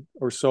 100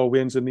 or so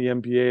wins in the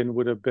NBA and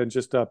would have been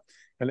just an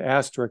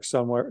asterisk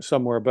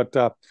somewhere.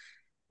 But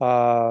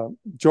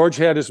George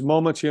had his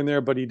moments in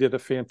there, but he did a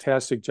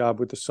fantastic job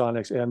with the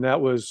Sonics. And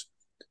that was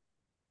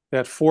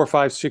that 4,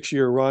 5, 6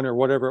 year run or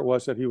whatever it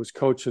was that he was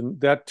coaching.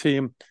 That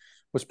team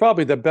was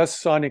probably the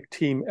best Sonic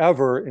team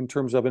ever in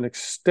terms of an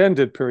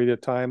extended period of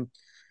time.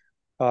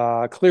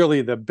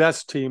 Clearly, the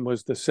best team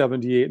was the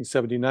 78 and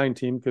 79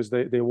 team because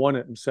they won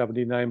it in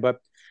 79. But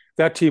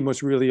that team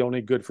was really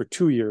only good for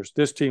 2 years.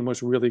 This team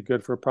was really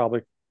good for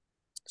probably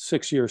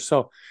 6 years.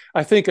 So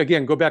I think,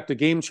 again, go back to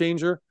game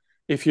changer.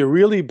 If you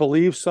really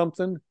believe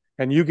something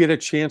and you get a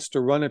chance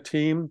to run a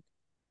team,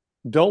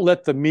 don't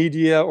let the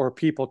media or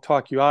people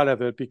talk you out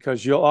of it,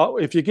 because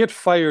if you get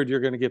fired, you're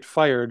going to get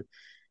fired.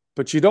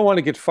 But you don't want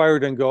to get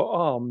fired and go,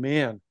 oh,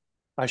 man,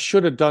 I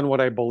should have done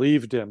what I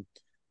believed in.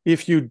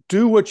 If you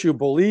do what you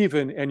believe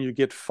in and you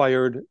get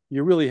fired,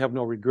 you really have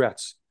no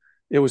regrets.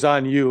 It was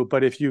on you.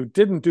 But if you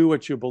didn't do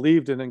what you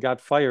believed in and got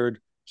fired,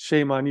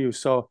 shame on you.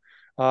 So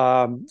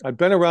I've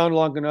been around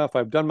long enough.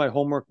 I've done my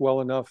homework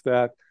well enough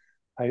that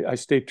I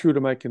stayed true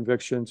to my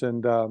convictions.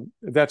 And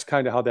that's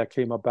kind of how that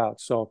came about.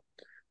 So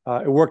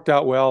it worked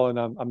out well, and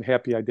I'm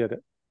happy I did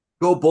it.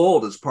 Go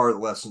bold is part of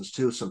the lessons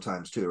too,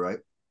 sometimes too, right?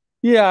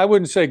 Yeah, I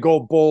wouldn't say go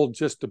bold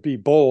just to be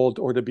bold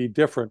or to be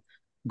different.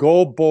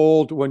 Go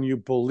bold when you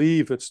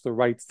believe it's the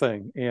right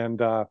thing.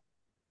 And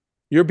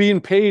you're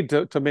being paid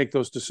to make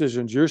those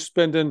decisions. You're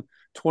spending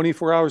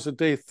 24 hours a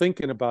day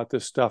thinking about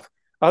this stuff.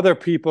 Other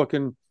people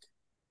can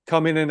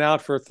come in and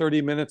out for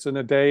 30 minutes in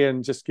a day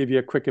and just give you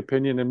a quick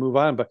opinion and move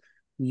on. But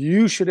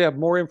you should have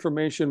more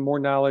information, more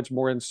knowledge,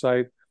 more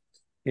insight,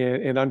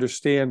 and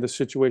understand the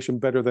situation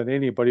better than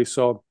anybody.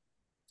 So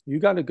you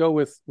got to go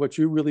with what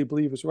you really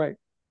believe is right.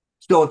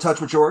 Still in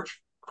touch with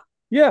George?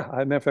 Yeah.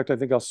 As a matter of fact, I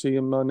think I'll see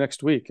him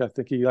next week. I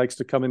think he likes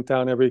to come in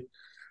town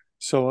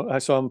so I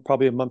saw him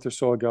probably a month or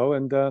so ago,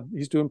 and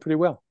he's doing pretty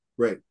well.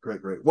 Great.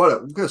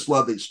 Just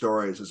love these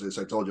stories. As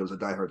I told you, I was a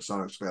diehard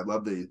Sonics fan. I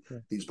love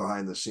these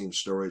behind the scenes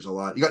stories a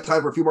lot. You got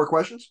time for a few more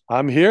questions?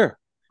 I'm here.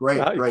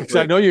 Great.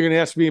 I know you're going to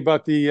ask me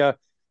about the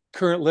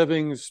current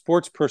living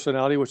sports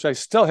personality, which I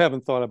still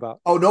haven't thought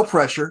about. Oh, no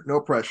pressure.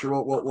 We'll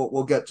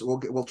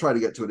try to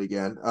get to it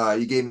again.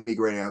 You gave me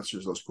great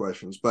answers to those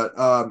questions, but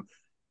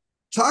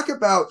talk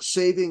about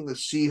saving the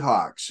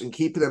Seahawks and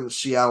keeping them in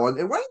Seattle.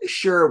 And why don't you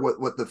share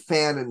what the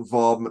fan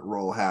involvement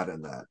role had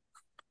in that?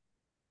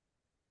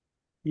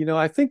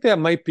 I think that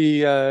might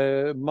be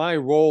my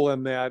role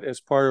in that as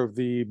part of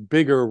the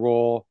bigger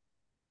role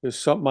is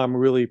something I'm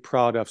really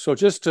proud of. So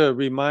just to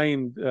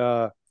remind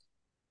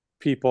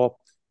people,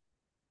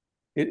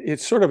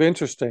 it's sort of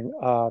interesting.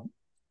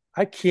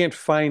 I can't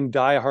find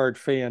diehard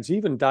fans,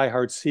 even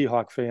diehard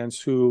Seahawk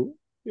fans, who,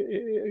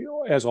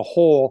 as a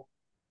whole,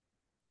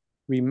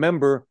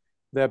 remember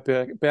that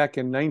back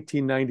in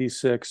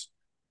 1996,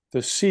 the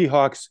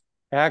Seahawks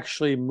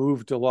actually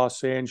moved to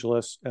Los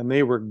Angeles and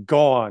they were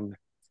gone.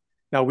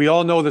 Now, we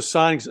all know the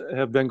Sonics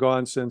have been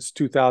gone since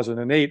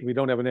 2008. We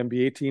don't have an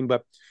NBA team,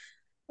 but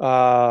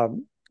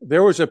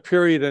there was a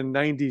period in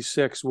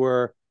 96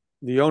 where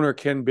the owner,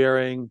 Ken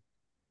Behring,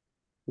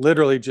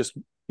 literally just,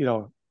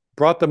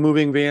 brought the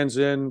moving vans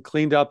in,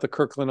 cleaned out the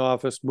Kirkland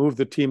office, moved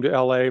the team to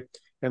LA,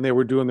 and they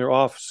were doing their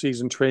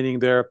off-season training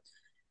there.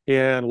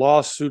 And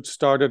lawsuits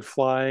started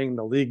flying.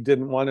 The league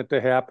didn't want it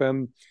to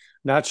happen.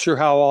 Not sure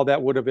how all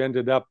that would have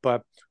ended up,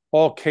 but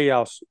all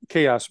chaos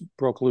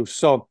broke loose.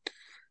 So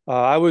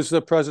I was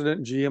the president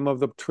and GM of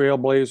the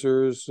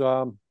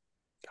Trailblazers,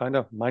 kind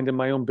of minding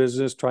my own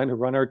business, trying to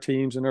run our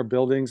teams and our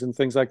buildings and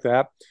things like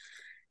that.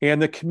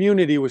 And the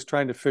community was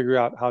trying to figure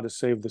out how to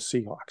save the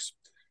Seahawks.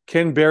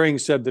 Ken Behring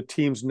said the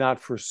team's not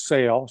for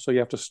sale, so you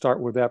have to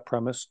start with that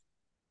premise.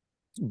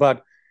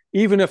 But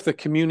even if the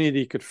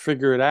community could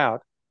figure it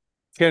out,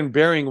 Ken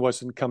Behring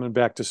wasn't coming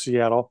back to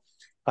Seattle.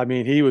 I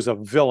mean, he was a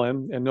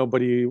villain, and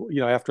nobody,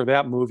 after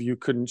that move, you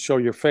couldn't show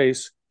your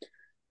face.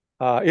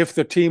 If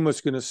the team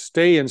was going to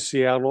stay in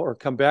Seattle or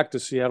come back to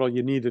Seattle,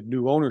 you needed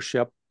new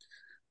ownership.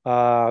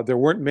 There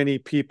weren't many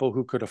people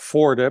who could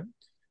afford it,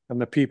 and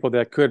the people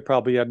that could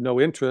probably had no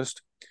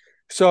interest.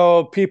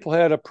 So people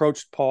had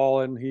approached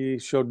Paul, and he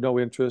showed no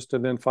interest.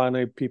 And then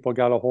finally, people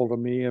got a hold of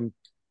me, and,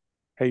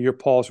 hey, you're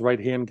Paul's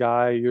right-hand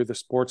guy. You're the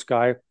sports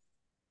guy.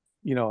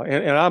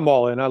 And I'm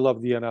all in. I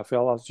love the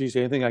NFL. Geez,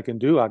 anything I can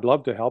do, I'd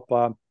love to help.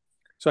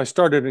 So I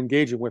started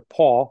engaging with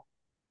Paul.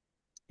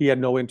 He had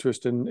no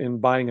interest in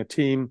buying a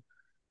team,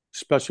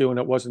 especially when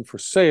it wasn't for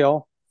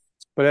sale.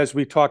 But as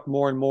we talked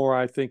more and more,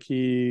 I think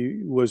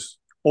he was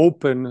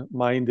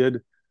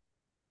open-minded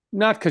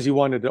not because he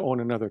wanted to own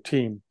another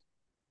team,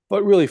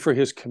 but really for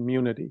his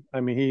community.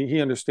 I mean,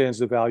 he understands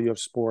the value of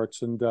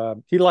sports, and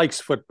he likes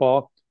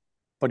football,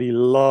 but he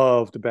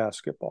loved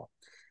basketball.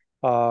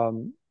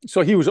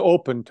 So he was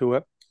open to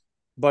it,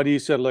 but he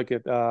said, look,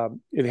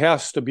 it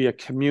has to be a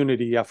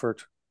community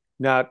effort,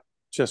 not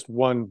just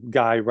one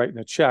guy writing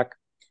a check.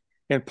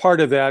 And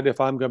part of that, if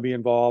I'm going to be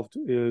involved,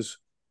 is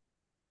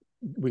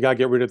we got to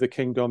get rid of the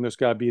Kingdom. There's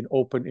got to be an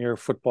open air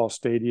football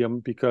stadium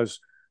because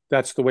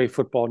that's the way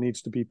football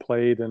needs to be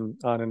played, and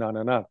on and on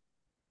and on.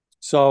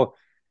 So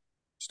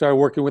started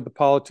working with the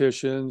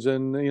politicians,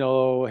 and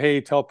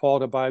hey, tell Paul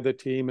to buy the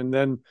team, and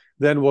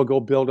then we'll go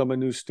build them a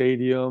new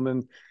stadium,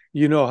 and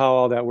you know how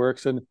all that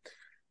works. And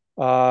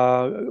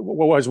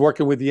was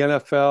working with the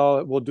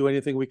NFL. We'll do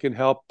anything we can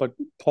help, but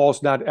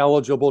Paul's not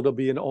eligible to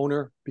be an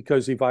owner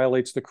because he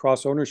violates the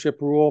cross ownership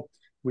rule.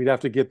 We'd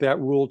have to get that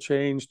rule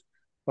changed.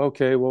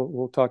 Okay,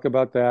 we'll talk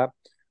about that.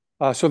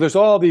 So there's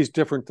all these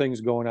different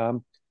things going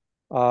on.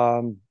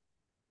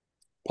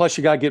 Plus,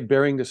 you got to get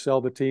Bearing to sell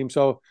the team.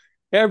 So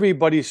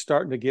everybody's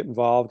starting to get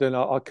involved, and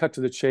I'll cut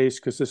to the chase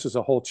because this is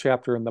a whole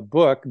chapter in the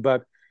book.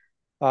 But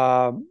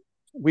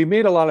we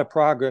made a lot of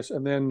progress,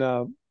 and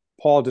then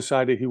Paul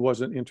decided he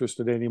wasn't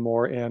interested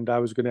anymore, and I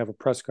was going to have a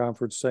press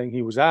conference saying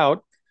he was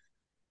out.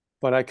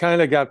 But I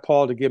kind of got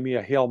Paul to give me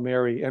a Hail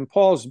Mary. And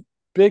Paul's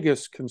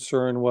biggest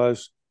concern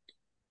was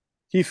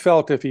he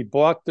felt if he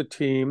bought the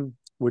team,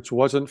 which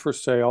wasn't for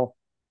sale,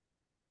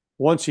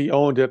 once he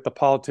owned it, the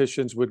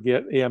politicians would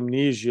get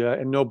amnesia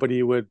and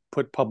nobody would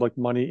put public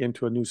money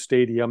into a new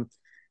stadium,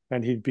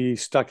 and he'd be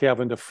stuck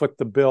having to foot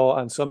the bill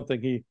on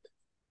something he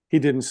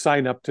didn't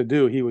sign up to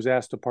do. He was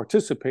asked to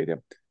participate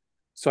in.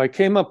 So I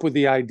came up with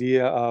the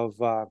idea of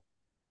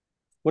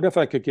what if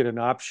I could get an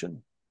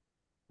option,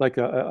 like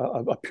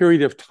a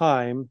period of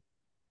time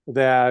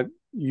that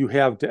you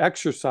have to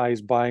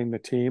exercise buying the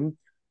team.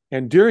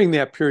 And during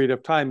that period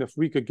of time, if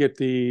we could get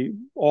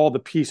all the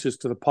pieces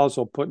to the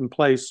puzzle put in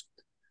place,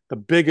 the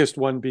biggest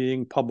one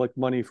being public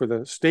money for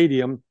the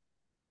stadium,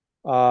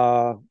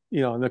 and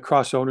the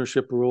cross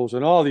ownership rules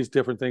and all these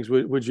different things,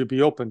 would you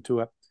be open to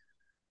it?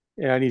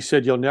 And he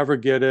said, you'll never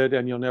get it,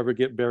 and you'll never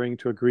get Bearing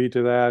to agree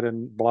to that,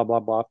 and blah, blah,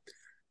 blah.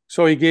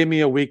 So he gave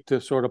me a week to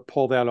sort of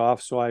pull that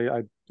off. So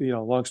I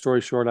long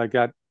story short, I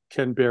got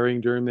Ken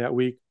Bearing during that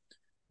week,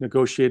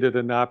 negotiated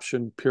an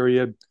option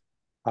period.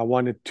 I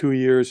wanted 2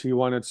 years. He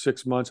wanted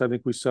 6 months. I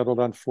think we settled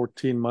on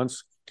 14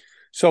 months.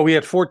 So we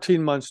had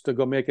 14 months to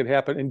go make it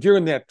happen. And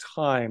during that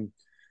time,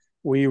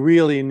 we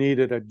really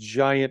needed a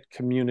giant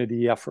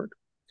community effort.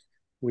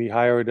 We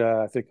hired,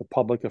 I think, a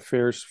public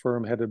affairs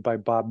firm headed by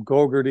Bob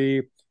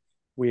Gogarty.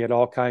 We had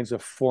all kinds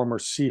of former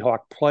Seahawk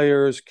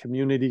players,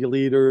 community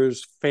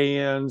leaders,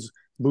 fans,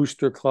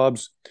 booster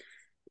clubs.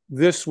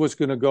 This was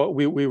going to go.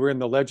 We were in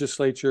the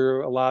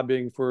legislature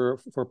lobbying for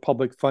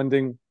public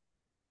funding.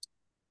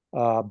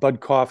 Bud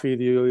Coffey,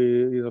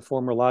 the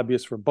former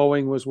lobbyist for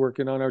Boeing, was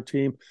working on our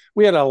team.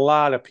 We had a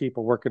lot of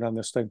people working on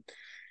this thing.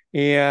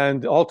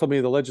 And ultimately,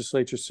 the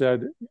legislature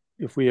said,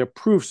 if we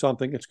approve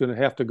something, it's going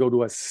to have to go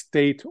to a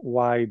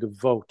statewide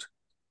vote.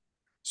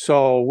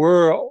 So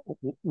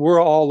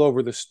we're all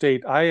over the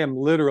state. I am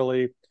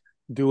literally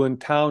doing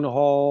town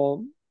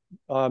hall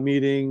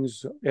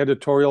meetings,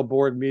 editorial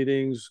board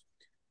meetings,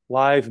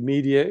 live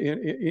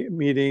media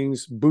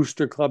meetings,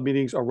 booster club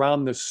meetings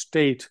around the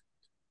state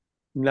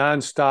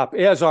nonstop,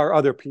 as are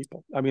other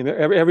people. I mean,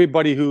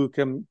 everybody who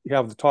can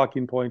have the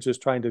talking points is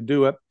trying to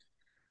do it.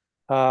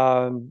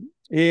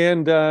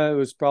 And it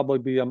was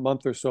probably a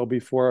month or so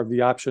before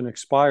the option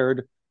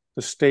expired.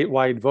 The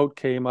statewide vote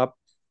came up,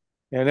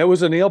 and it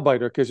was a nail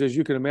biter because, as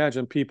you can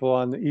imagine, people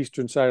on the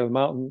eastern side of the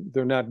mountain,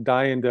 they're not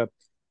dying to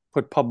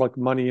put public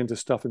money into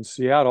stuff in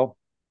Seattle.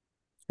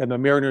 And the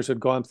Mariners had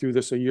gone through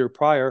this a year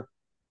prior.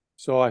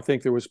 So I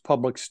think there was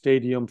public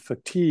stadium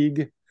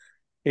fatigue.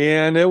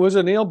 And it was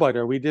a nail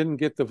biter. We didn't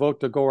get the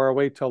vote to go our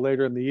way till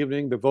later in the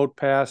evening. The vote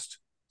passed.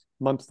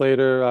 A month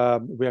later,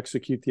 we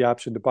execute the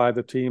option to buy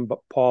the team, but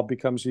Paul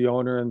becomes the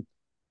owner,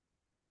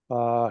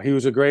 and he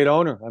was a great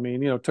owner. I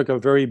mean, took a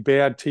very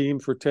bad team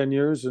for 10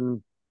 years,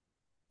 and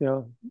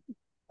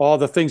all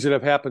the things that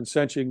have happened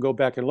since you can go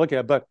back and look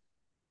at. But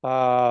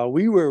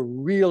we were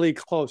really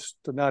close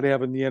to not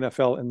having the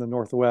NFL in the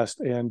Northwest.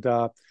 And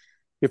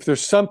if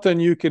there's something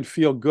you can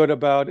feel good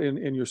about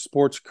in your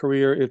sports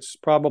career, it's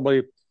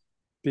probably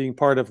being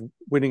part of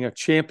winning a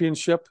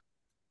championship.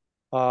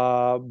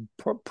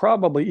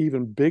 Probably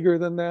even bigger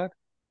than that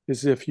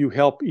is if you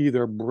help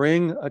either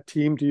bring a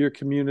team to your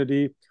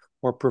community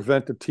or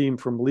prevent a team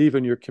from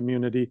leaving your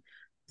community.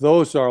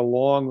 Those are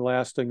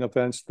long-lasting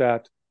events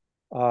that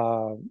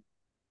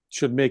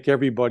should make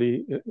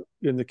everybody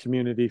in the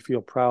community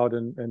feel proud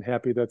and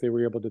happy that they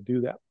were able to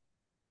do that.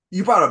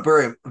 You brought a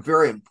very,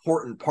 very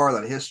important part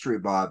of that history,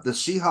 Bob. The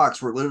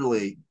Seahawks were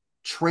literally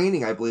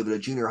training, I believe, at a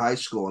junior high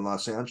school in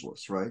Los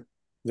Angeles, right?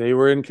 They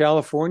were in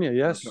California,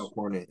 yes.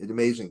 California. It's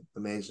amazing,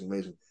 amazing,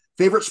 amazing.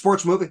 Favorite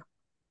sports movie?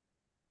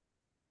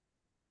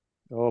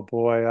 Oh,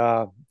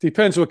 boy.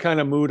 Depends what kind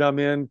of mood I'm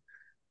in.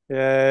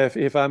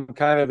 If I'm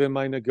kind of in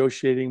my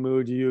negotiating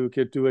mood, you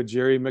could do a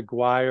Jerry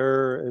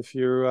Maguire. If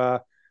you're,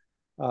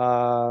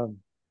 uh,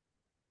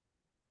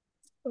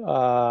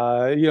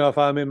 if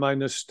I'm in my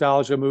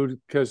nostalgia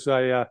mood because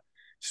I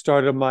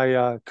started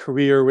my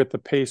career with the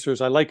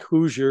Pacers. I like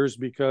Hoosiers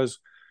because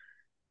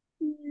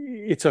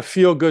it's a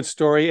feel-good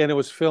story, and it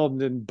was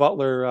filmed in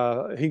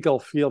Butler Hinkle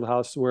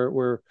Fieldhouse,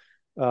 where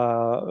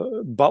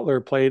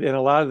Butler played, and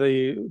a lot of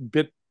the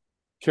bit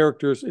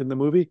characters in the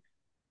movie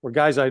were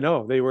guys I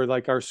know. They were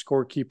like our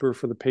scorekeeper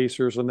for the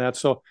Pacers and that.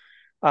 So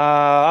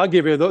I'll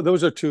give you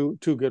those are two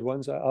good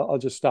ones. I'll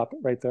just stop it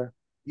right there.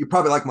 You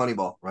probably like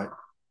Moneyball, right?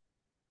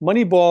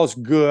 Moneyball's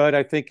good.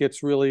 I think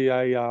it's really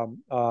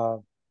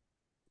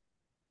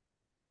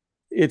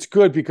it's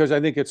good because I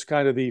think it's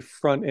kind of the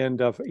front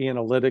end of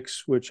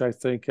analytics, which I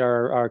think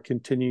are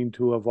continuing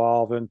to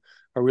evolve and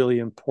a really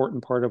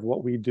important part of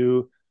what we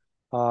do.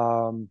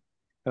 And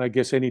I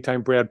guess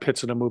anytime Brad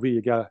Pitt's in a movie,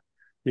 you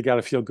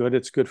gotta feel good.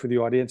 It's good for the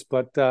audience.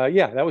 But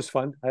yeah, that was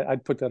fun.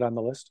 I'd put that on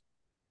the list.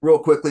 Real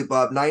quickly,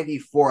 Bob,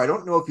 94. I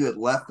don't know if you had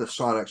left the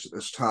Sonics at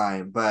this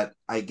time, but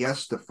I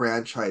guess the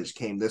franchise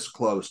came this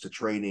close to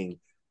trading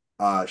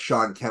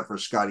Sean Kemp for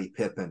Scottie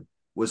Pippen.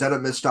 Was that a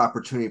missed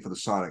opportunity for the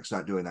Sonics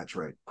not doing that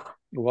trade?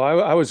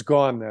 Well, I was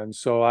gone then,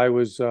 so I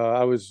was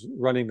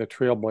running the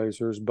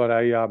Trailblazers, but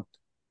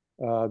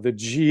the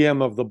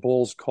GM of the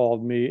Bulls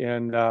called me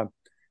and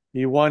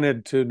he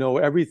wanted to know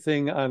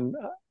everything on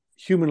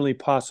humanly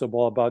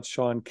possible about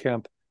Sean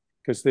Kemp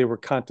because they were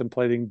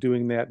contemplating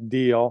doing that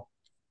deal.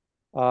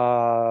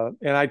 And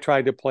I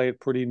tried to play it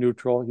pretty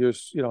neutral. I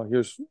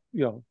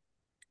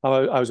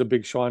was a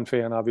big Sean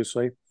fan,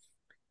 obviously.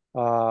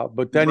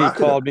 But then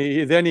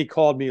he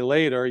called me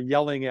later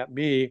yelling at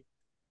me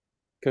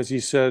because he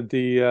said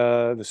the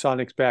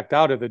Sonics backed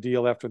out of the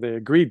deal after they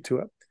agreed to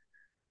it.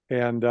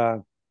 And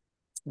I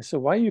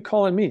said, "Why are you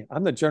calling me?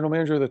 I'm the general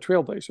manager of the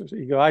Trailblazers."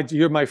 He goes,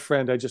 "You're my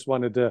friend. I just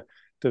wanted to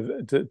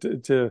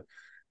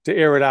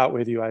air it out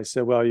with you." I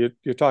said, "Well,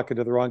 you're talking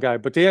to the wrong guy."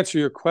 But to answer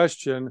your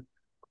question,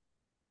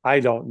 I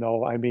don't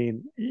know. I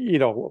mean,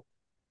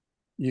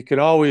 you can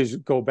always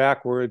go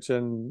backwards,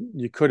 and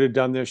you could have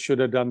done this, should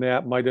have done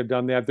that, might have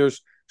done that.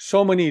 There's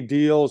so many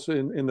deals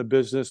in the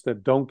business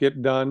that don't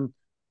get done.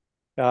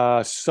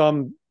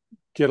 Some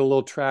get a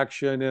little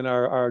traction and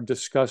are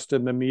discussed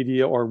in the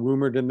media or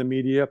rumored in the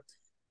media.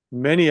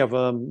 Many of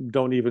them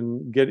don't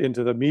even get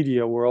into the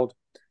media world.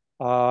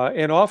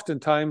 And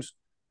oftentimes,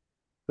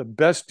 the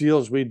best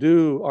deals we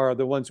do are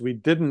the ones we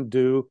didn't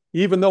do,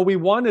 even though we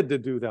wanted to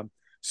do them.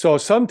 So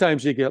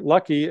sometimes you get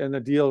lucky and the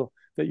deal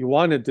that you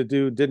wanted to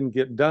do didn't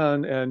get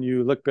done, and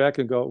you look back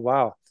and go,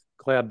 "Wow,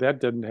 glad that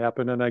didn't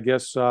happen." And I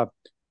guess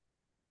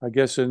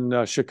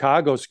in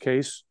Chicago's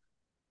case,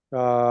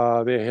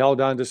 they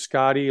held on to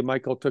Scottie.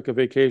 Michael took a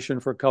vacation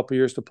for a couple of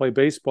years to play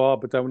baseball,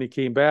 but then when he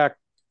came back,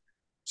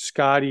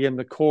 Scottie and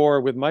the core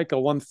with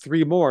Michael won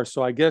 3 more.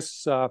 So I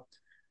guess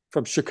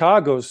from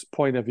Chicago's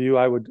point of view,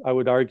 I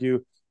would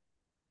argue,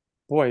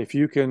 boy, if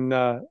you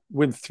can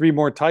win 3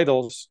 more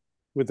titles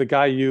with the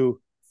guy you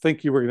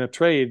think you were going to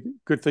trade,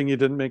 good thing you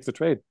didn't make the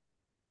trade.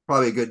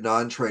 Probably a good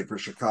non-trade for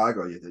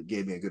Chicago. You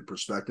gave me a good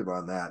perspective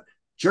on that.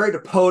 Jerry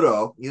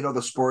Dipoto,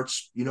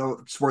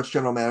 sports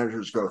general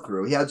managers go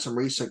through. He had some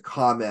recent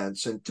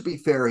comments, and to be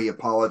fair, he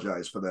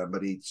apologized for them,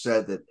 but he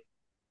said that,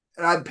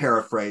 and I'm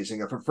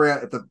paraphrasing, if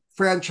the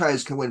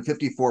franchise can win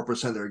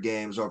 54% of their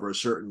games over a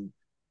certain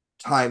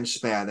time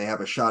span, they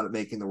have a shot at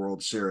making the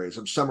World Series.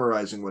 I'm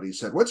summarizing what he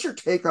said. What's your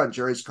take on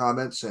Jerry's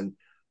comments, and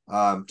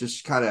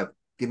just kind of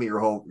give me your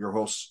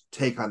whole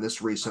take on this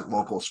recent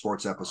local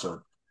sports episode?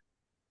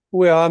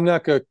 Well, I'm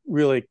not going to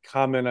really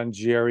comment on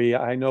Jerry.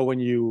 I know when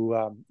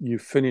you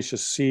finish a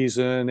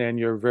season and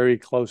you're very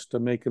close to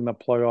making the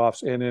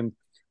playoffs, and in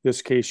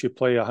this case, you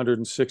play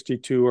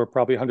 162 or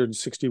probably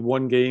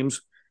 161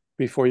 games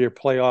before your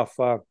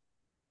playoff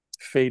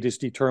fate is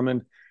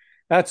determined.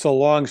 That's a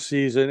long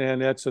season, and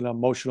that's an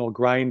emotional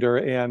grinder.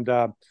 And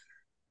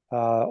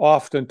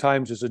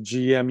oftentimes, as a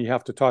GM, you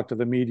have to talk to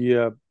the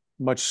media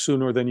much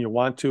sooner than you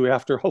want to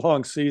after a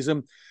long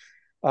season.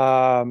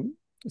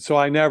 So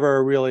I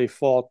never really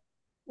fault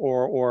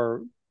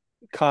or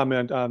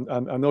comment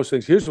on those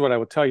things. Here's what I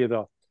would tell you,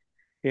 though.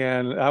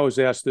 And I was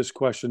asked this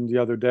question the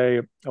other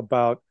day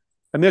about,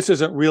 and this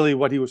isn't really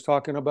what he was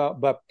talking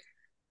about, but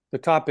the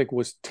topic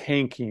was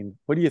tanking.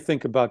 What do you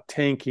think about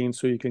tanking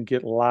so you can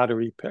get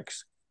lottery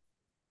picks?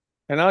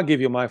 And I'll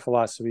give you my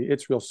philosophy.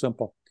 It's real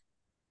simple.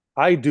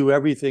 I do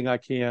everything I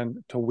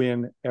can to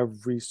win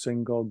every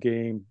single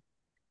game,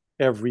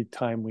 every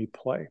time we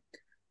play.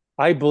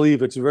 I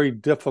believe it's very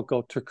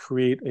difficult to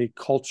create a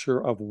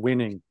culture of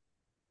winning.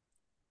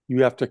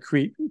 You have to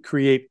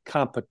create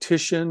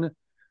competition.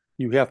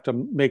 You have to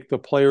make the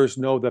players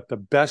know that the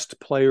best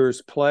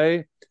players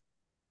play.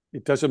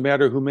 It doesn't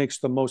matter who makes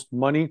the most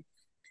money.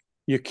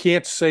 You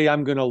can't say,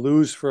 "I'm going to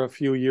lose for a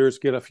few years,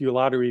 get a few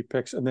lottery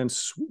picks, and then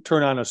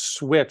turn on a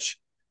switch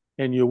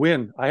and you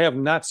win." I have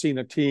not seen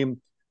a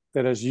team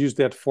that has used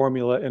that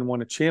formula and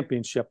won a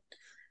championship.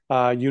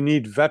 You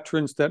need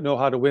veterans that know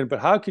how to win. But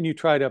how can you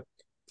try to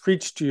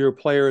preach to your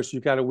players,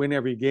 you got to win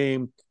every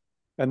game,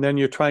 and then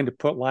you're trying to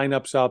put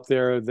lineups out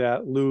there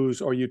that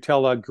lose, or you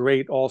tell a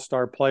great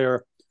all-star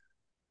player,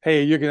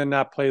 hey, you're going to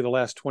not play the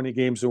last 20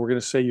 games, and we're going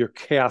to say your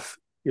calf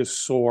is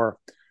sore.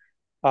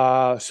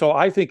 So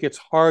I think it's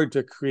hard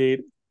to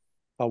create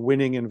a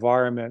winning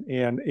environment,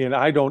 and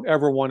I don't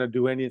ever want to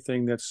do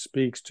anything that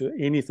speaks to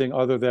anything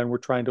other than we're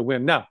trying to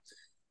win. Now,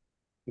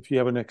 if you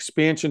have an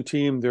expansion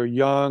team, they're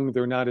young,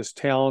 they're not as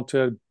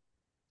talented,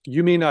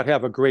 you may not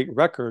have a great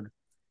record,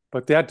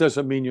 but that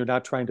doesn't mean you're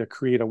not trying to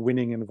create a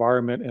winning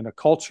environment and a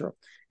culture.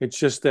 It's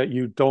just that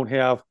you don't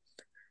have,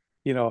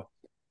 you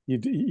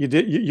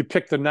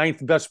picked the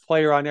ninth best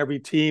player on every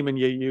team, and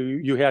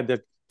you had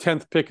the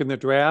 10th pick in the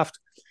draft.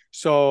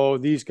 So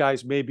these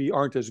guys maybe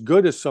aren't as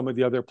good as some of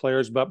the other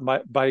players, but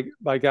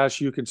by gosh,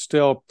 you can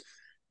still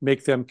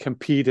make them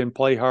compete and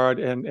play hard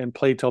and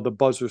play till the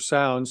buzzer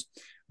sounds.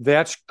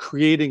 That's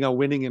creating a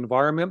winning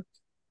environment,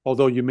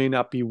 although you may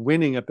not be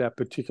winning at that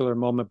particular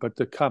moment, but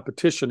the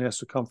competition has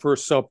to come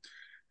first. So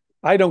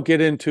I don't get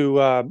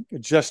into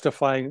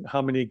justifying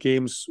how many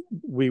games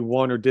we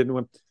won or didn't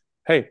win.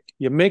 Hey,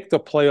 you make the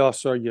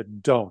playoffs or you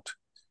don't.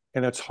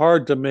 And it's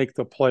hard to make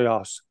the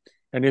playoffs.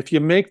 And if you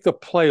make the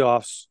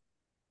playoffs,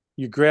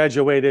 you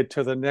graduated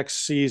to the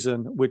next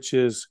season, which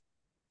is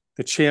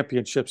the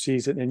championship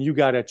season, and you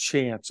got a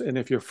chance. And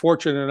if you're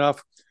fortunate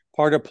enough,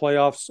 part of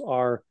playoffs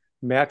are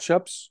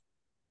matchups.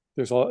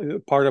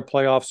 Part of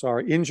playoffs are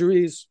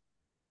injuries.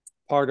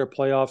 Part of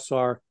playoffs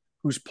are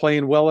who's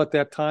playing well at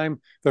that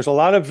time. There's a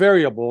lot of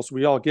variables.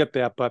 We all get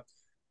that, but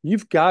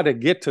you've got to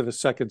get to the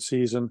second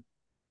season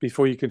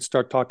before you can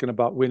start talking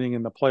about winning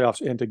in the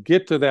playoffs. And to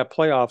get to that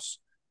playoffs,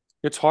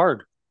 it's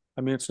hard.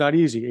 I mean, it's not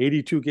easy.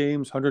 82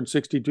 games,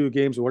 162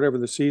 games, whatever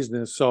the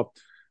season is. So,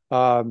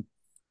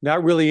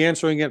 not really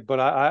answering it, but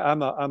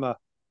I'm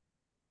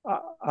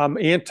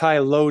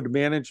anti-load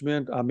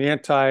management. I'm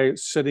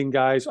anti-sitting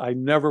guys. I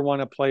never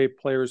want to play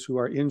players who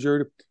are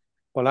injured,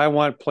 but I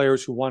want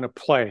players who want to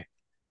play.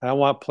 And I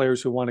want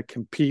players who want to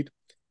compete,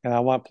 and I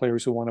want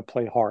players who want to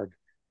play hard.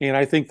 And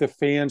I think the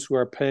fans who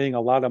are paying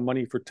a lot of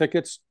money for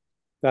tickets,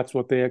 that's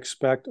what they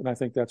expect, and I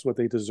think that's what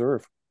they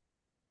deserve.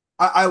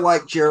 I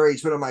like Jerry.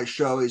 He's been on my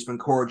show. He's been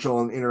cordial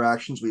in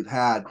interactions we've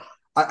had.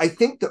 I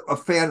think that a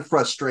fan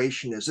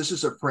frustration is this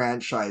is a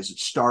franchise that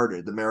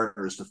started, the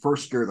Mariners, the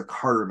first year of the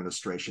Carter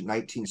administration,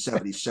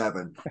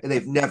 1977, and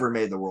they've never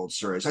made the World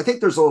Series. I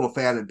think there's a little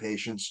fan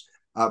impatience.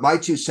 My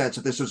 2 cents,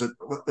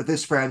 if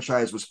this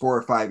franchise was 4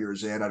 or 5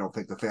 years in, I don't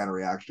think the fan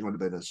reaction would have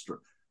been as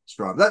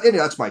strong.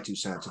 That's my 2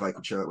 cents, if I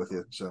could share it with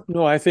you. So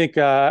no, I think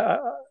I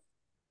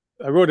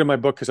wrote in my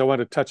book because I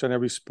wanted to touch on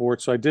every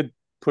sport, so I did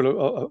put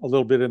a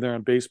little bit in there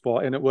on baseball,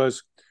 and it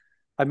was,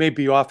 I may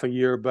be off a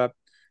year, but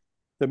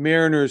the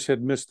Mariners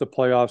had missed the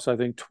playoffs, I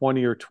think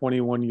 20 or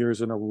 21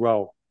 years in a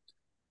row.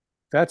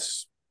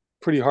 That's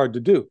pretty hard to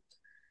do.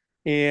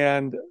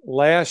 And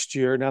last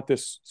year, not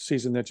this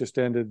season that just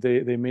ended,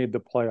 they made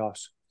the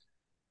playoffs.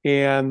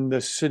 And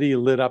the city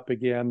lit up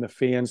again. The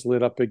fans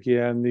lit up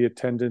again. The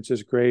attendance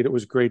is great. It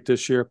was great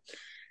this year.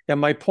 And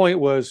my point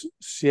was,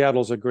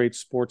 Seattle's a great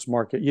sports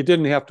market. You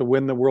didn't have to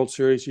win the World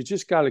Series. You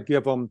just got to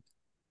give them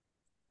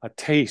a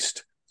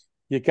taste.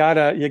 You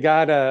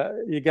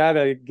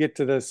gotta get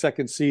to the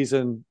second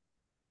season.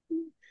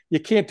 You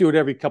can't do it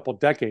every couple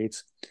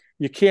decades.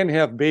 You can't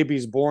have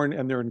babies born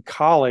and they're in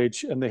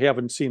college and they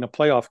haven't seen a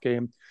playoff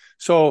game.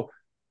 So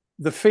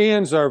the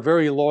fans are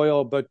very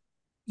loyal, but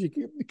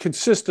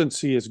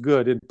consistency is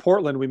good. In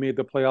Portland, we made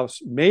the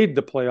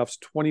playoffs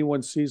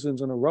 21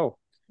 seasons in a row.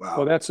 Wow.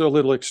 Well, that's a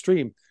little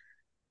extreme,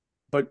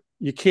 but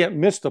you can't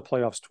miss the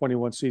playoffs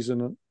 21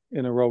 seasons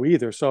in a row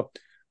either.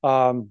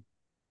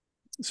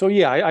 So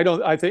yeah,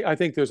 I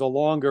think there's a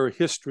longer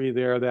history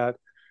there that,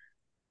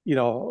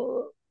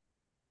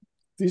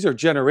 these are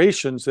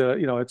generations that,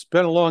 it's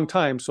been a long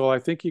time. So I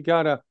think you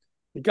gotta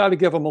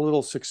give them a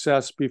little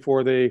success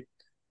before they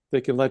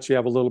can let you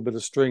have a little bit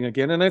of string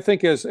again. And I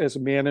think as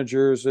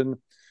managers and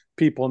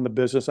people in the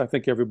business, I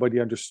think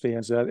everybody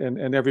understands that,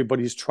 and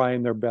everybody's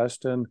trying their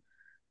best. And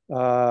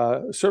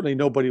certainly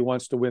nobody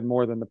wants to win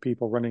more than the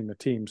people running the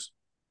teams.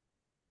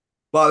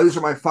 Well, these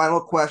are my final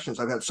questions.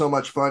 I've had so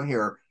much fun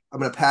here. I'm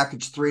going to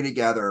package 3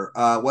 together.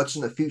 What's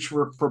in the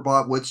future for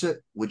Bob Whitsitt?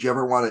 Would you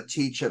ever want to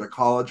teach at a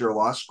college or a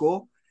law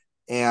school?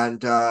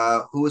 And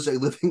who is a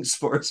living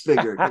sports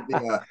figure? It could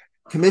be a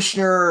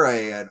commissioner,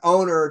 an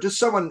owner, just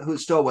someone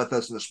who's still with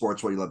us in the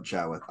sports world you love to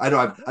chat with. I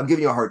know I'm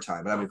giving you a hard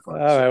time, but I'm having fun.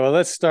 All right, well,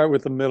 let's start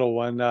with the middle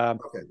one.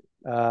 Okay.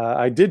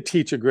 I did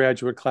teach a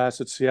graduate class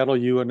at Seattle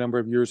U a number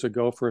of years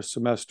ago for a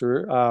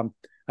semester. I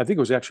think it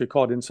was actually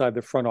called Inside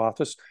the Front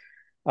Office.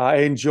 I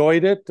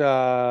enjoyed it.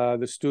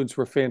 The students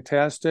were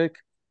fantastic.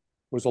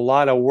 It was a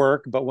lot of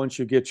work, but once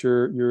you get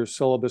your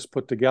syllabus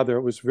put together,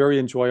 it was very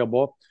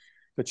enjoyable.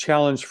 The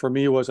challenge for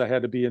me was I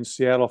had to be in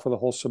Seattle for the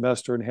whole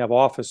semester and have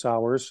office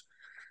hours.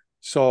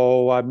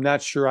 So I'm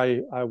not sure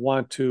I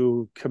want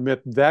to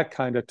commit that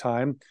kind of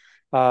time.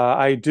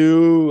 I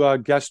do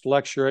guest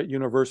lecture at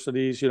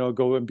universities,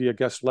 go and be a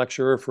guest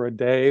lecturer for a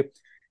day.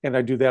 And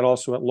I do that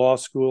also at law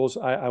schools.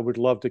 I would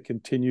love to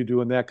continue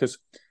doing that because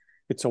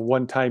it's a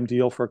one-time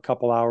deal for a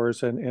couple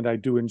hours, and I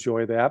do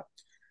enjoy that.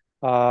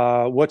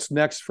 What's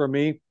next for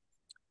me?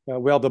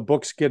 Well, the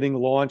book's getting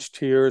launched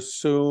here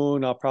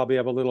soon. I'll probably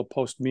have a little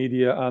post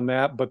media on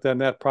that, but then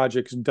that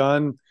project's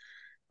done.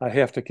 I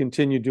have to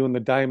continue doing the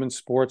diamond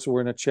sports.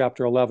 We're in a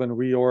Chapter 11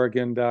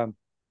 reorg, and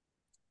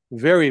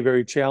very,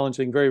 very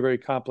challenging, very, very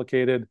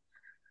complicated.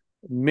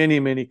 Many,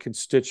 many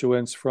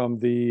constituents, from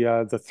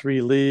the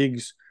 3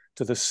 leagues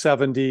to the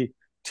 70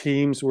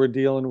 teams we're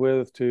dealing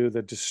with, to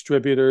the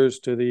distributors,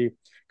 to the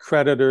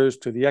creditors,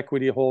 to the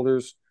equity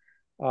holders,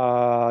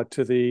 to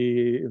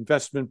the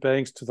investment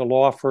banks, to the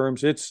law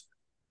firms.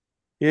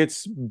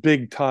 It's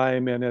big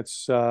time, and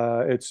it's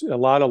a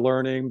lot of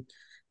learning.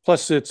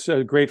 Plus, it's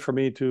great for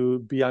me to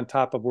be on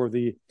top of where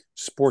the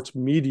sports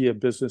media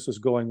business is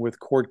going with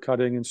cord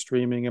cutting and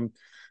streaming, and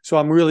so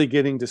I'm really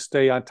getting to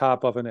stay on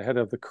top of and ahead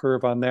of the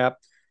curve on that.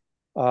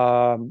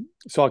 So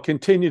I'll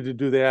continue to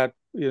do that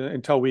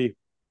until we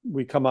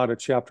come out of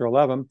Chapter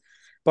 11.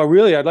 But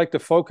really, I'd like to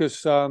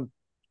focus. I'd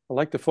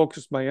like to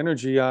focus my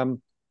energy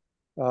on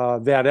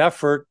that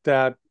effort.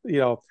 That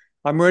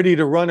I'm ready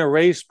to run a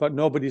race, but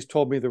nobody's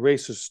told me the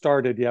race has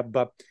started yet.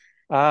 But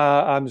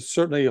I'm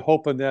certainly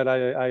hoping that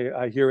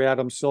I hear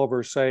Adam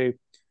Silver say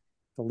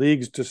the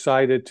league's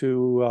decided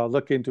to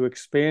look into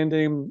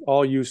expanding.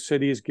 All you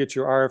cities, get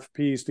your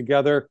RFPs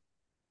together.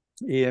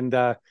 And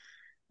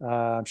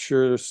I'm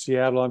sure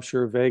Seattle, I'm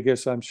sure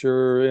Vegas, I'm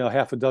sure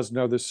half a dozen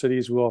other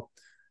cities will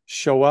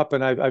show up.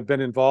 And I've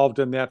been involved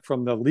in that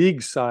from the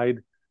league side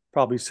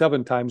probably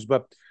 7 times.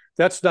 But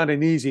that's not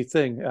an easy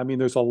thing. I mean,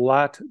 there's a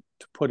lot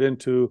to put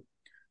into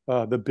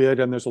the bid,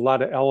 and there's a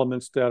lot of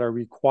elements that are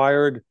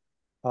required.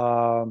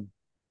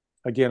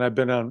 Again, I've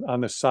been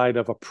on the side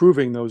of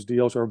approving those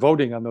deals or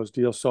voting on those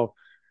deals. So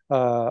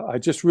I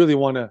just really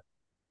want to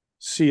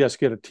see us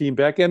get a team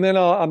back. And then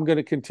I'm going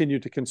to continue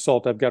to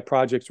consult. I've got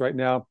projects right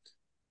now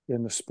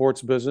in the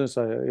sports business.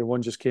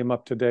 One just came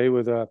up today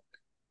with a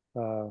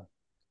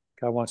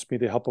guy wants me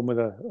to help him with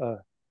a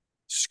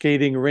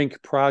skating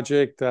rink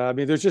project. I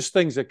mean, there's just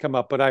things that come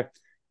up, but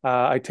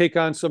I take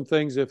on some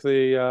things if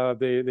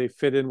they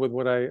fit in with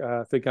what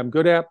I think I'm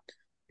good at,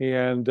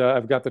 and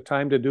I've got the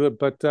time to do it.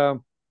 But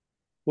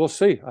we'll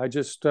see. I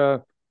just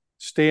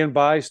stand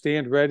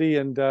ready,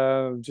 and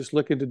just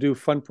looking to do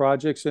fun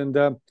projects, and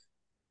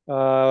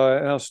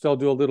I'll still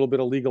do a little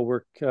bit of legal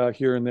work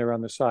here and there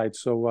on the side.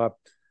 So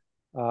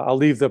I'll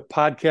leave the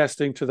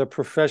podcasting to the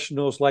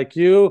professionals like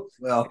you.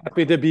 Well,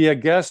 happy to be a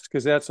guest,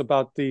 because that's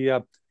about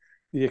the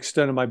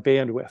extent of my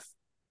bandwidth.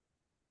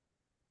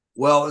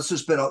 Well, this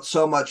has been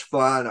so much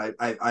fun.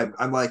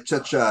 I'm like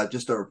such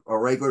just a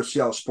regular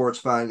Seattle sports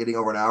fan, getting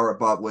over an hour at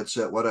Bob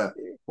Whitsitt. What a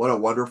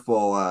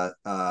wonderful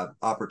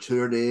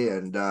opportunity,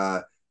 and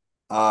I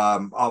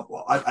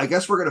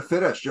guess we're going to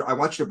finish. I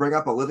want you to bring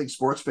up a living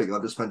sports figure.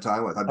 Love to spend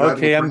time with. I'm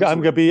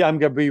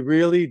gonna be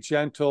really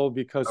gentle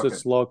because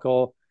it's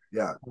local.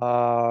 Yeah.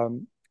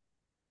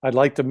 I'd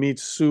like to meet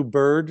Sue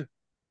Bird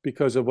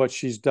because of what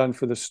she's done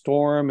for the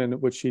Storm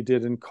and what she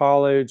did in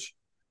college.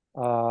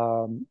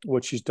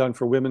 What she's done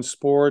for women's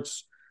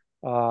sports.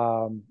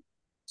 I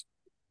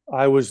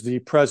was the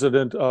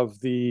president of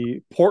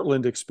the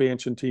Portland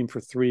expansion team for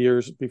 3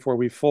 years before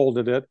we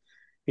folded it,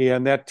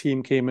 and that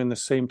team came in the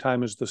same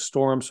time as the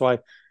Storm. So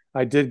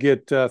I did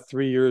get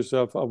 3 years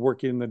of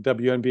working in the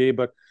WNBA,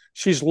 but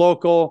she's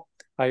local.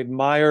 I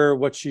admire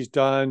what she's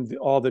done,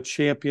 all the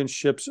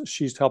championships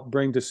she's helped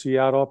bring to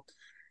Seattle,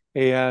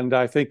 and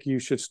I think you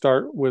should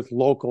start with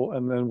local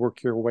and then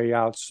work your way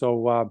out.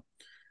 So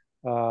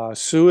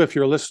Sue, if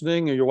you're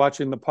listening or you're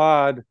watching the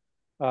pod,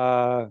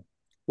 love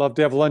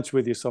to have lunch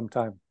with you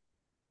sometime.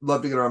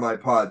 Love to get on my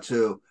pod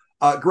too.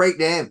 Great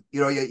name.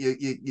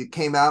 You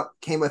came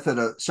with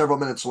it several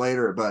minutes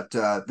later, but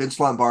Vince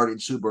Lombardi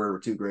and Sue Bird were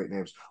 2 great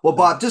names. Well,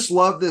 Bob, just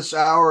love this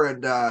hour,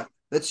 and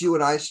let's you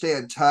and I stay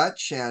in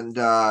touch, and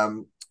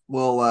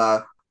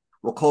we'll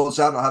close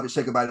out, and I'll have you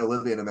say goodbye to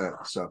Olivia in a minute.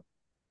 So,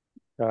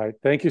 all right.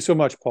 Thank you so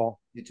much, Paul.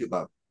 You too,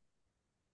 Bob.